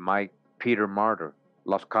 indeed, might Peter Martyr,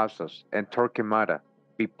 Las Casas, and Torquemada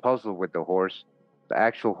be puzzled with the horse. The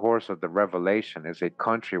actual horse of the Revelation is a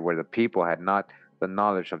country where the people had not the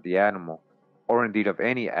knowledge of the animal, or indeed of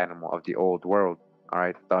any animal of the old world. All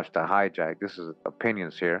right, thus the hijack. This is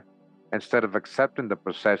opinions here. Instead of accepting the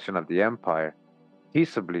possession of the empire,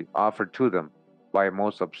 peaceably offered to them by a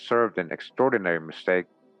most absurd and extraordinary mistake,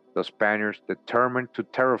 the Spaniards determined to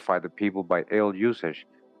terrify the people by ill usage,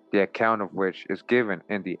 the account of which is given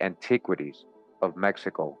in the Antiquities of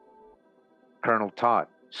Mexico. Colonel Todd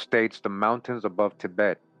states the mountains above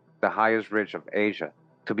Tibet, the highest ridge of Asia,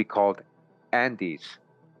 to be called Andes.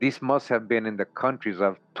 These must have been in the countries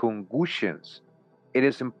of Tungusians. It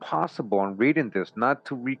is impossible on reading this not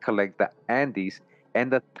to recollect the Andes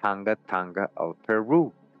and the Tanga Tanga of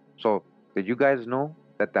Peru. So, did you guys know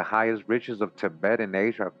that the highest ridges of Tibet in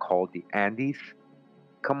Asia are called the Andes?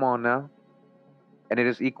 Come on now. And it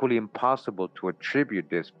is equally impossible to attribute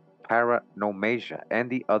this paranomasia and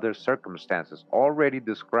the other circumstances already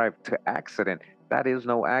described to accident. That is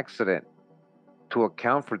no accident. To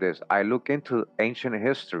account for this, I look into ancient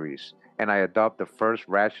histories and I adopt the first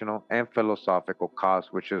rational and philosophical cause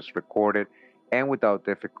which is recorded, and without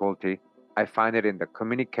difficulty, I find it in the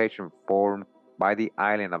communication formed by the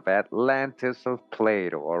island of Atlantis of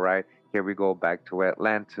Plato. All right, here we go back to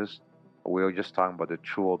Atlantis. We were just talking about the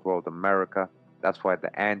true old world, America. That's why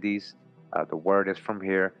the Andes, the word is from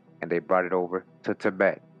here, and they brought it over to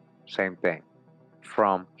Tibet. Same thing.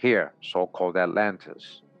 From here, so called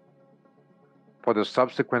Atlantis. For the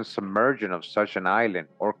subsequent submersion of such an island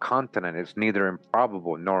or continent is neither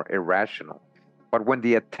improbable nor irrational. But when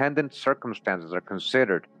the attendant circumstances are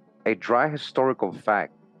considered, a dry historical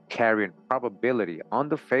fact carrying probability on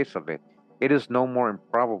the face of it, it is no more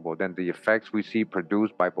improbable than the effects we see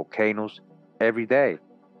produced by volcanoes every day.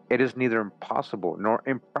 It is neither impossible nor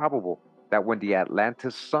improbable that when the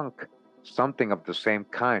Atlantis sunk, something of the same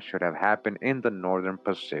kind should have happened in the northern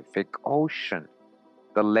Pacific Ocean.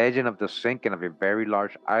 The legend of the sinking of a very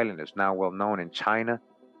large island is now well known in China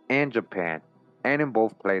and Japan, and in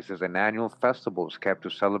both places an annual festival is kept to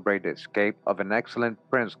celebrate the escape of an excellent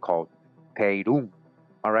prince called Perun.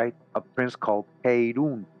 All right, a prince called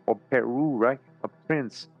Perun or Peru, right? A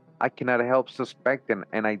prince. I cannot help suspecting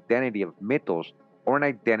an identity of mythos or an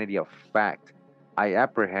identity of fact. I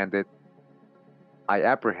apprehended I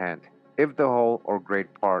apprehend, if the whole or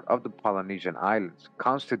great part of the Polynesian islands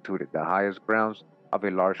constituted the highest grounds of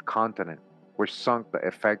a large continent, which sunk, the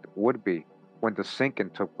effect would be, when the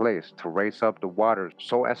sinking took place, to raise up the waters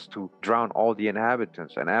so as to drown all the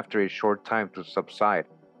inhabitants, and after a short time to subside,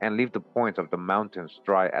 and leave the points of the mountains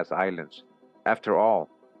dry as islands. After all,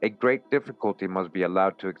 a great difficulty must be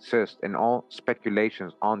allowed to exist in all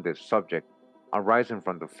speculations on this subject, arising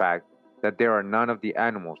from the fact that there are none of the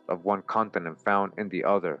animals of one continent found in the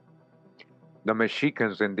other. The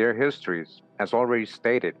Mexicans in their histories, as already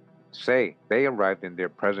stated, say they arrived in their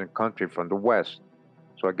present country from the west.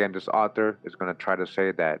 So again, this author is going to try to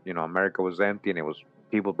say that, America was empty and it was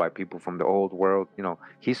peopled by people from the old world.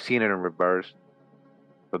 He's seen it in reverse.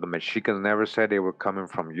 So the Mexicans never said they were coming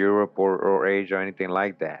from Europe or Asia or anything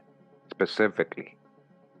like that, specifically.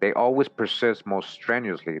 They always persist most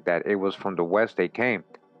strenuously that it was from the west they came,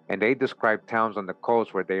 and they describe towns on the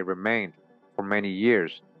coast where they remained for many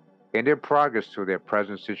years, in their progress to their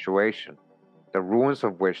present situation, the ruins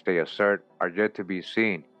of which they assert are yet to be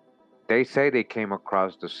seen. They say they came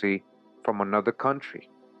across the sea from another country.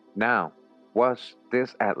 Now, was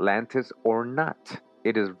this Atlantis or not?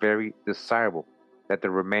 It is very desirable that the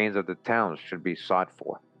remains of the towns should be sought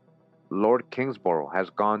for. Lord Kingsborough has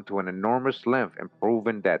gone to an enormous length in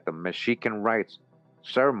proving that the Mexican rites,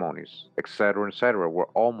 ceremonies, etc., were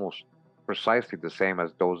almost precisely the same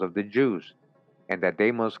as those of the Jews, and that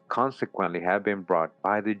they must consequently have been brought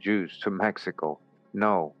by the Jews to Mexico.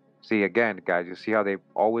 No. See, again, guys, you see how they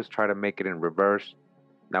always try to make it in reverse?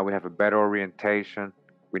 Now we have a better orientation.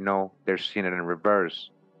 We know they're seeing it in reverse.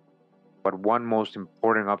 But one most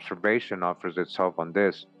important observation offers itself on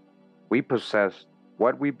this. We possess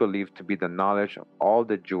what we believe to be the knowledge of all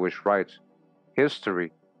the Jewish rites, history,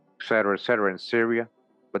 etc., in Syria.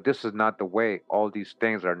 But this is not the way all these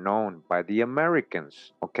things are known by the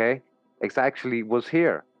Americans, okay? It actually was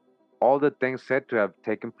here. All the things said to have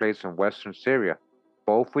taken place in Western Syria,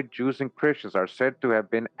 both with Jews and Christians, are said to have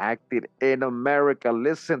been acted in America.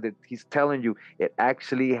 Listen, he's telling you it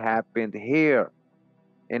actually happened here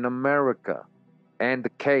in America. And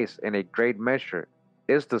the case, in a great measure,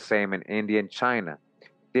 is the same in India and China.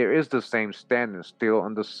 There is the same standing still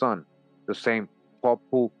on the sun, the same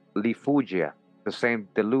Popul Lifugia, the same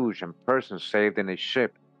deluge and person saved in a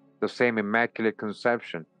ship, the same immaculate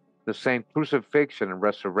conception, the same crucifixion and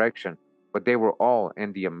resurrection, but they were all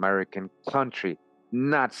in the American country,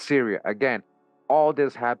 not Syria. Again, all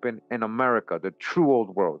this happened in America, the true old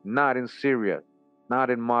world, not in Syria, not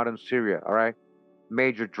in modern Syria, all right?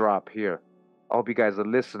 Major drop here. I hope you guys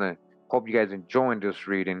are listening. Hope you guys enjoying this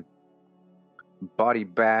reading. Body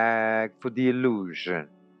bag for the illusion.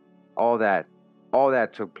 All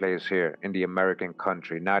that took place here in the American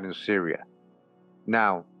country, not in Syria.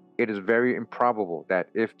 Now, it is very improbable that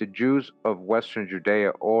if the Jews of Western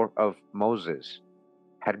Judea or of Moses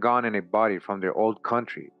had gone in a body from their old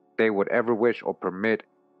country, they would ever wish or permit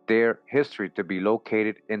their history to be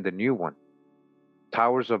located in the new one.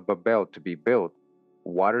 Towers of Babel to be built,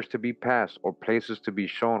 waters to be passed, or places to be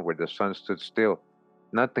shown where the sun stood still.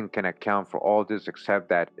 Nothing can account for all this except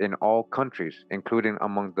that in all countries, including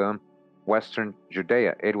among them Western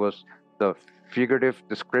Judea, it was the figurative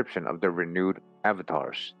description of the renewed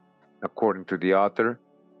avatars. According to the author,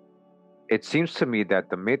 it seems to me that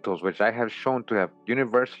the mythos which I have shown to have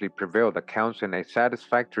universally prevailed accounts in a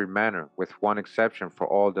satisfactory manner, with one exception for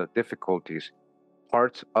all the difficulties.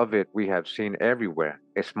 Parts of it we have seen everywhere,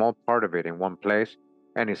 a small part of it in one place,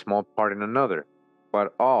 and a small part in another,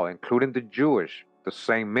 but all, including the Jewish, the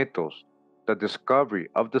same mythos, the discovery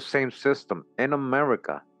of the same system in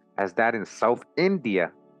America as that in South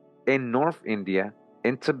India, in North India,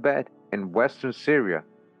 in Tibet, in Western Syria,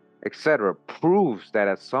 etc., proves that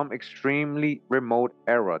at some extremely remote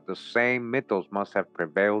era the same mythos must have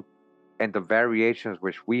prevailed, and the variations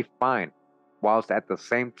which we find, whilst at the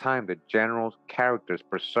same time the general characters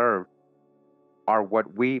preserved, are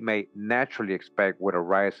what we may naturally expect would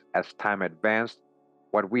arise as time advanced.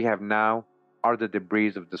 What we have now are the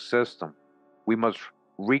debris of the system. We must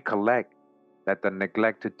recollect that the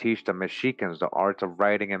neglect to teach the Mexicans the art of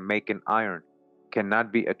writing and making iron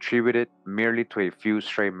cannot be attributed merely to a few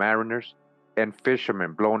stray mariners and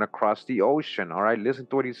fishermen blown across the ocean. All right, listen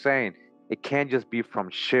to what he's saying. It can't just be from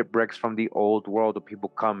shipwrecks from the old world of people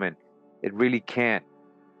coming. It really can't.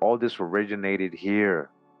 All this originated here.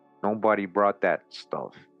 Nobody brought that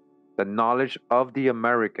stuff. The knowledge of the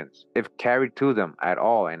Americans, if carried to them at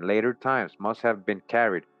all in later times, must have been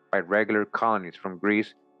carried by regular colonies from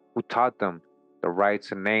Greece, who taught them the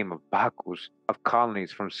rites and name of Bacchus, of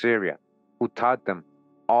colonies from Syria, who taught them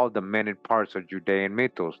all the many parts of Judean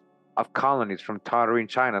mythos, of colonies from Tartary in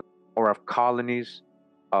China, or of colonies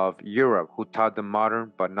of Europe, who taught them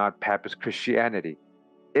modern but not Papist Christianity.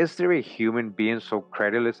 Is there a human being so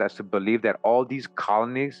credulous as to believe that all these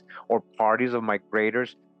colonies or parties of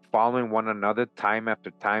migrators following one another time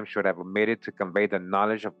after time should have omitted to convey the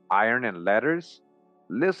knowledge of iron and letters?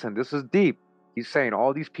 Listen, this is deep. He's saying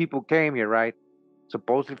all these people came here, right?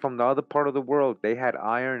 Supposedly from the other part of the world. They had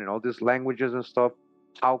iron and all these languages and stuff.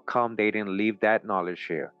 How come they didn't leave that knowledge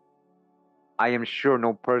here? I am sure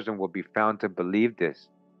no person will be found to believe this.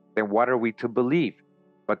 Then what are we to believe?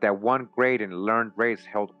 But that one great and learned race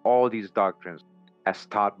held all these doctrines, as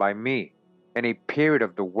taught by me, in a period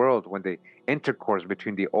of the world when the intercourse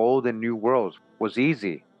between the old and new worlds was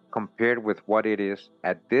easy compared with what it is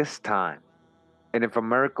at this time. And if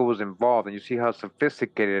America was involved, and you see how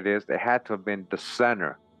sophisticated it is, it had to have been the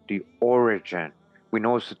center, the origin. We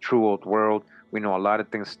know it's a true old world. We know a lot of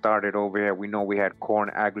things started over here. We know we had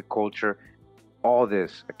corn agriculture. All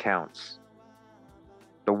this accounts.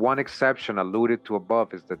 The one exception alluded to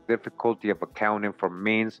above is the difficulty of accounting for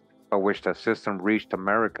means by which the system reached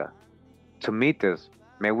America. To meet this,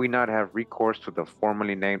 may we not have recourse to the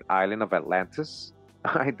formerly named island of Atlantis?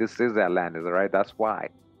 This is Atlantis, all right? That's why.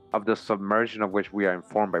 Of the submersion of which we are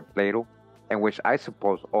informed by Plato, and which I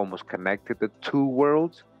suppose almost connected the two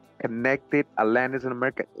worlds. Connected Atlantis and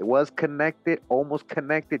America. It was connected, almost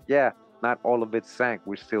connected. Yeah, not all of it sank.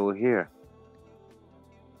 We're still here.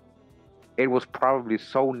 It was probably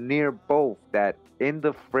so near both that in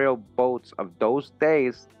the frail boats of those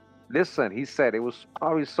days, listen, he said it was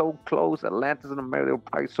probably so close, Atlantis and America were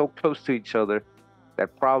probably so close to each other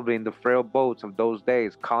that probably in the frail boats of those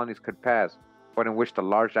days, colonies could pass, but in which the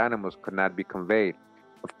large animals could not be conveyed.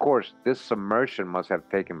 Of course, this submersion must have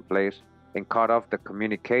taken place and cut off the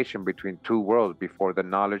communication between two worlds before the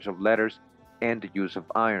knowledge of letters and the use of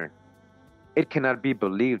iron. It cannot be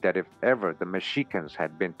believed that if ever the Mexicans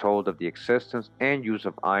had been told of the existence and use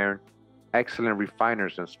of iron, excellent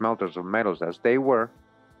refiners and smelters of metals as they were,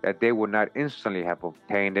 that they would not instantly have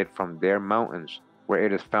obtained it from their mountains, where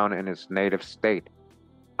it is found in its native state.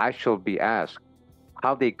 I shall be asked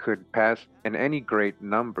how they could pass in any great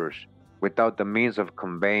numbers without the means of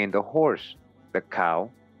conveying the horse, the cow,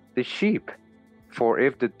 the sheep. For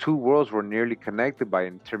if the two worlds were nearly connected by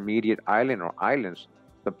an intermediate island or islands,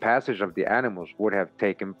 the passage of the animals would have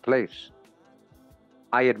taken place.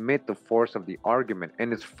 I admit the force of the argument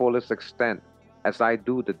in its fullest extent, as I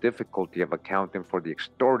do the difficulty of accounting for the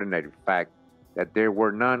extraordinary fact that there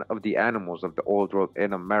were none of the animals of the old world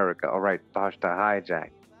in America. All right, dodge the hijack.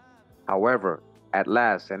 However, at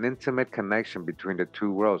last, an intimate connection between the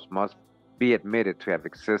two worlds must be admitted to have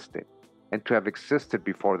existed, and to have existed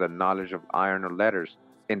before the knowledge of iron or letters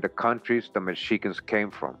in the countries the Mexicans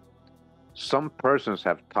came from. Some persons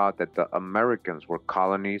have taught that the Americans were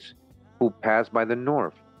colonies who passed by the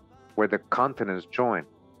north, where the continents join,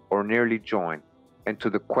 or nearly join, and to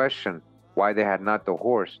the question why they had not the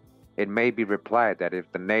horse, it may be replied that if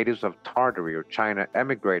the natives of Tartary or China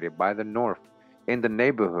emigrated by the north in the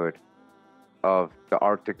neighborhood of the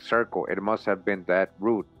Arctic Circle, it must have been that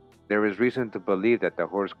route. There is reason to believe that the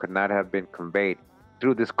horse could not have been conveyed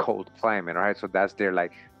through this cold climate, all right? So that's their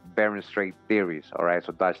like Bering Strait theories, all right?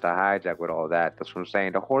 So that's the hijack with all that. That's what I'm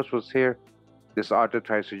saying. The horse was here. This author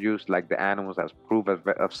tries to use like the animals as proof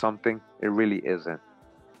of something. It really isn't.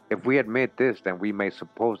 If we admit this, then we may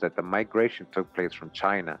suppose that the migration took place from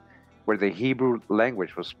China, where the Hebrew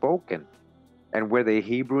language was spoken, and where the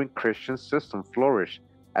Hebrew and Christian system flourished,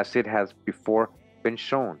 as it has before been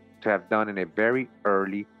shown to have done in a very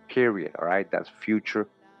early period, all right? That's future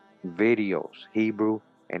videos, Hebrew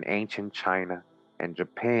and ancient China and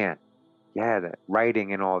Japan. Yeah, that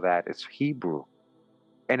writing and all that is Hebrew.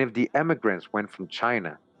 And if the emigrants went from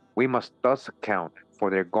China, we must thus account for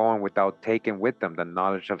their going without taking with them the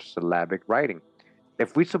knowledge of syllabic writing.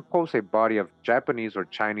 If we suppose a body of Japanese or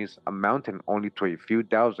Chinese amounting only to a few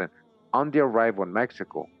thousand on their arrival in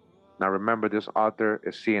Mexico, now remember this author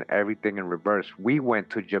is seeing everything in reverse. We went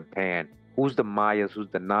to Japan. Who's the Mayas? Who's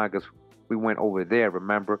the Nagas? We went over there.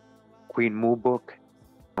 Remember Queen Mu book?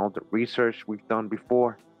 All the research we've done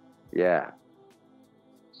before? Yeah.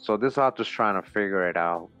 So this author's trying to figure it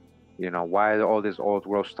out. You know, why all this old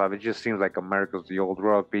world stuff? It just seems like America's the old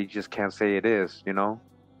world, but he just can't say it is, you know?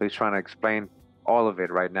 So he's trying to explain all of it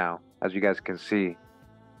right now, as you guys can see.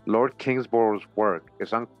 Lord Kingsborough's work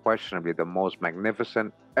is unquestionably the most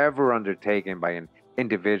magnificent ever undertaken by an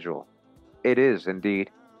individual. It is, indeed,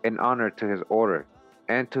 an honor to his order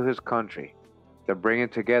and to his country. The bringing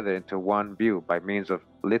together into one view by means of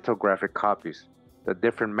lithographic copies the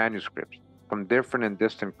different manuscripts from different and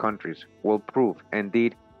distant countries will prove,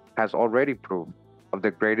 indeed has already proved, of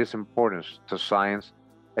the greatest importance to science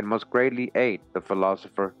and must greatly aid the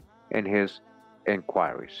philosopher in his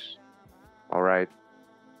inquiries. All right,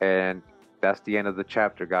 and that's the end of the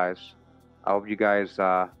chapter, guys. I hope you guys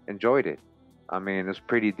enjoyed it. I mean, it's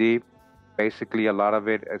pretty deep. Basically, a lot of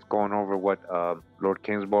it is going over what Lord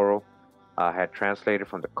Kingsborough had translated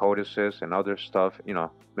from the codices and other stuff, you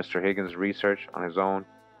know, Mr. Higgins' research on his own.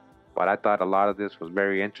 But I thought a lot of this was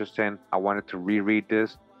very interesting. I wanted to reread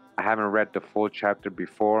this. I haven't read the full chapter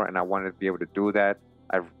before, and I wanted to be able to do that.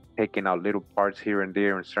 I've taken out little parts here and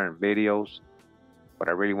there in certain videos, but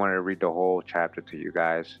I really wanted to read the whole chapter to you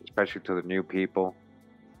guys, especially to the new people.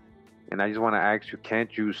 And I just want to ask you,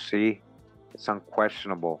 can't you see? It's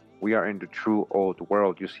unquestionable. We are in the true old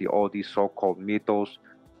world. You see all these so-called mythos.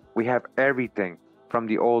 We have everything from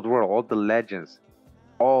the old world, all the legends,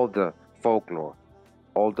 all the folklore,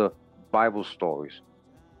 all the Bible stories,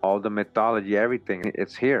 all the mythology, everything.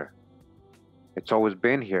 It's here. It's always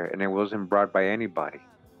been here, and it wasn't brought by anybody.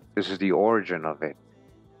 This is the origin of it.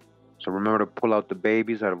 So remember to pull out the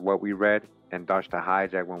babies out of what we read and dodge the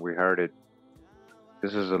hijack when we heard it.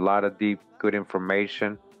 This is a lot of deep, good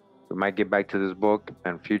information. We might get back to this book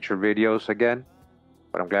and future videos again,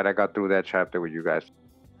 but I'm glad I got through that chapter with you guys.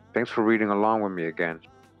 Thanks for reading along with me again.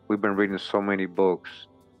 We've been reading so many books.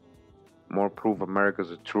 More proof America's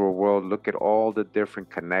a truer world. Look at all the different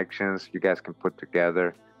connections you guys can put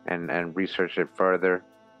together and research it further.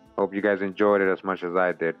 Hope you guys enjoyed it as much as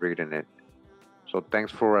I did reading it. So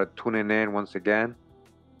thanks for tuning in once again.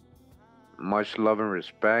 Much love and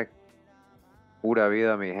respect. Pura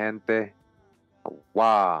vida, mi gente.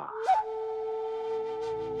 Wow.